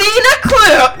talk. When I seen the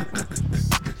clip.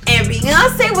 And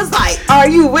Beyonce was like, "Are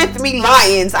you with me,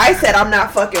 lions?" I said, "I'm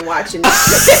not fucking watching this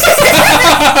shit.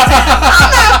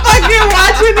 I'm not fucking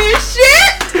watching this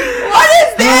shit. What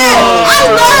is that? I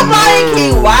love Lion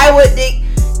King. Why would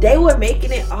they were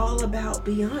making it all about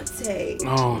Beyonce?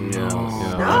 Oh no,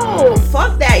 no,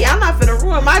 fuck that. Y'all not finna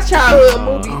ruin my childhood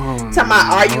movie. Talking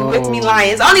about, "Are you with me,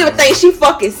 lions?" I don't even think she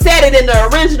fucking said it in the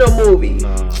original movie.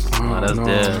 No, that's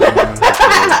dead.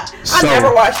 I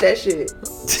never watched that shit.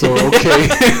 So okay.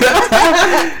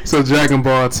 So Dragon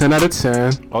Ball 10 out of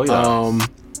 10. Oh yeah.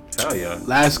 Hell yeah.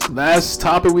 Last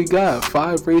topic we got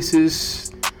 5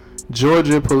 racist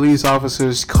Georgia police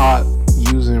officers caught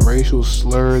using racial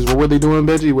slurs. What were they doing,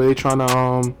 Benji? Were they trying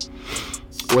to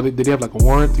did they have like a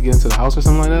warrant to get into the house or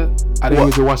something like that? I didn't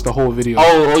even watch the whole video.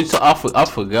 I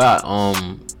forgot.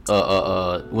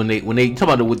 When they talk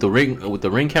about it with the ring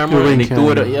camera and they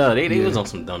threw it. They was on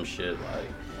some dumb shit. Like,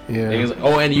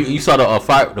 and you saw the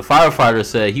firefighter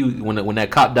said when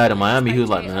that cop died in Miami, he was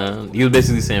like, man, he was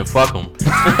basically saying fuck him.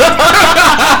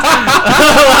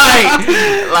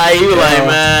 like he was like,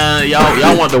 man,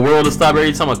 y'all want the world to stop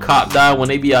every time a cop die when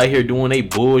they be out here doing they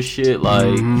bullshit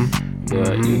like.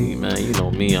 But you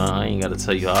know me, I ain't gotta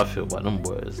tell you how I feel about them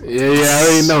boys. Yeah, I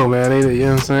already know, man. You know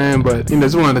what I'm saying? But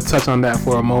just wanted to touch on that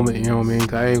for a moment. You know what I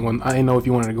mean? I ain't know if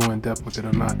you wanted to go in depth with it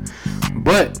or not.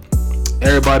 But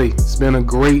everybody, it's been a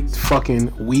great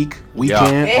fucking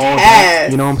weekend. It has.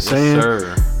 You know what I'm saying?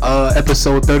 Yes,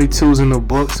 episode 32 is in the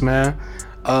books, man.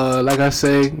 Like I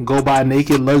say, go buy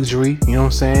Naked Luxury. You know what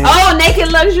I'm saying? Oh, Naked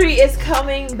Luxury is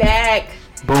coming back.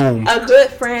 Boom. A good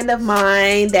friend of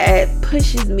mine that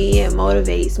pushes me and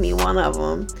motivates me, one of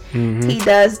them. He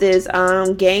does this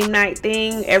game night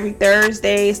thing every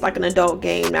Thursday. It's like an adult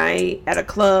game night at a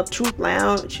club, Truth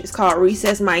Lounge. It's called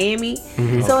Recess Miami.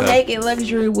 So Naked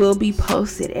Luxury will be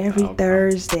posted every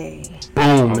Thursday.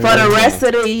 Boom. For the rest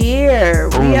of the year.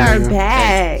 We are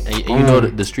back. And you know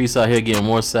the streets out here getting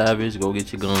more savage. Go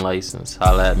get your gun license.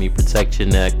 Holla at me. Protect your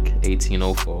neck.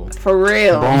 1804. For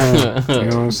real. Boom. You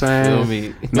know what I'm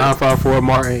saying? 954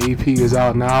 Martin EP is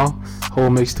out now. Whole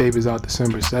mixtape is out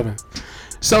December 7th.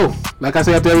 So, like I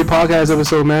say after every podcast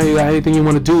episode, man, you got anything you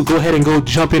want to do, go ahead and go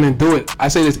jump in and do it. I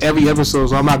say this every episode,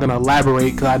 so I'm not going to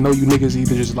elaborate, because I know you niggas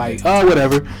either just like, oh,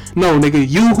 whatever. No, nigga,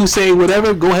 you who say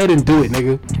whatever, go ahead and do it,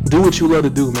 nigga. Do what you love to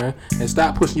do, man. And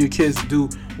stop pushing your kids to do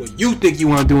what you think you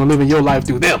want to do and living your life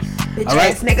through them. Bitch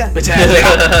ass nigga. Bitch ass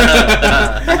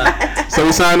nigga. So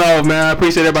we sign off, man. I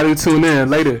appreciate everybody who tuned in.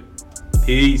 Later.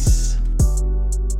 Peace.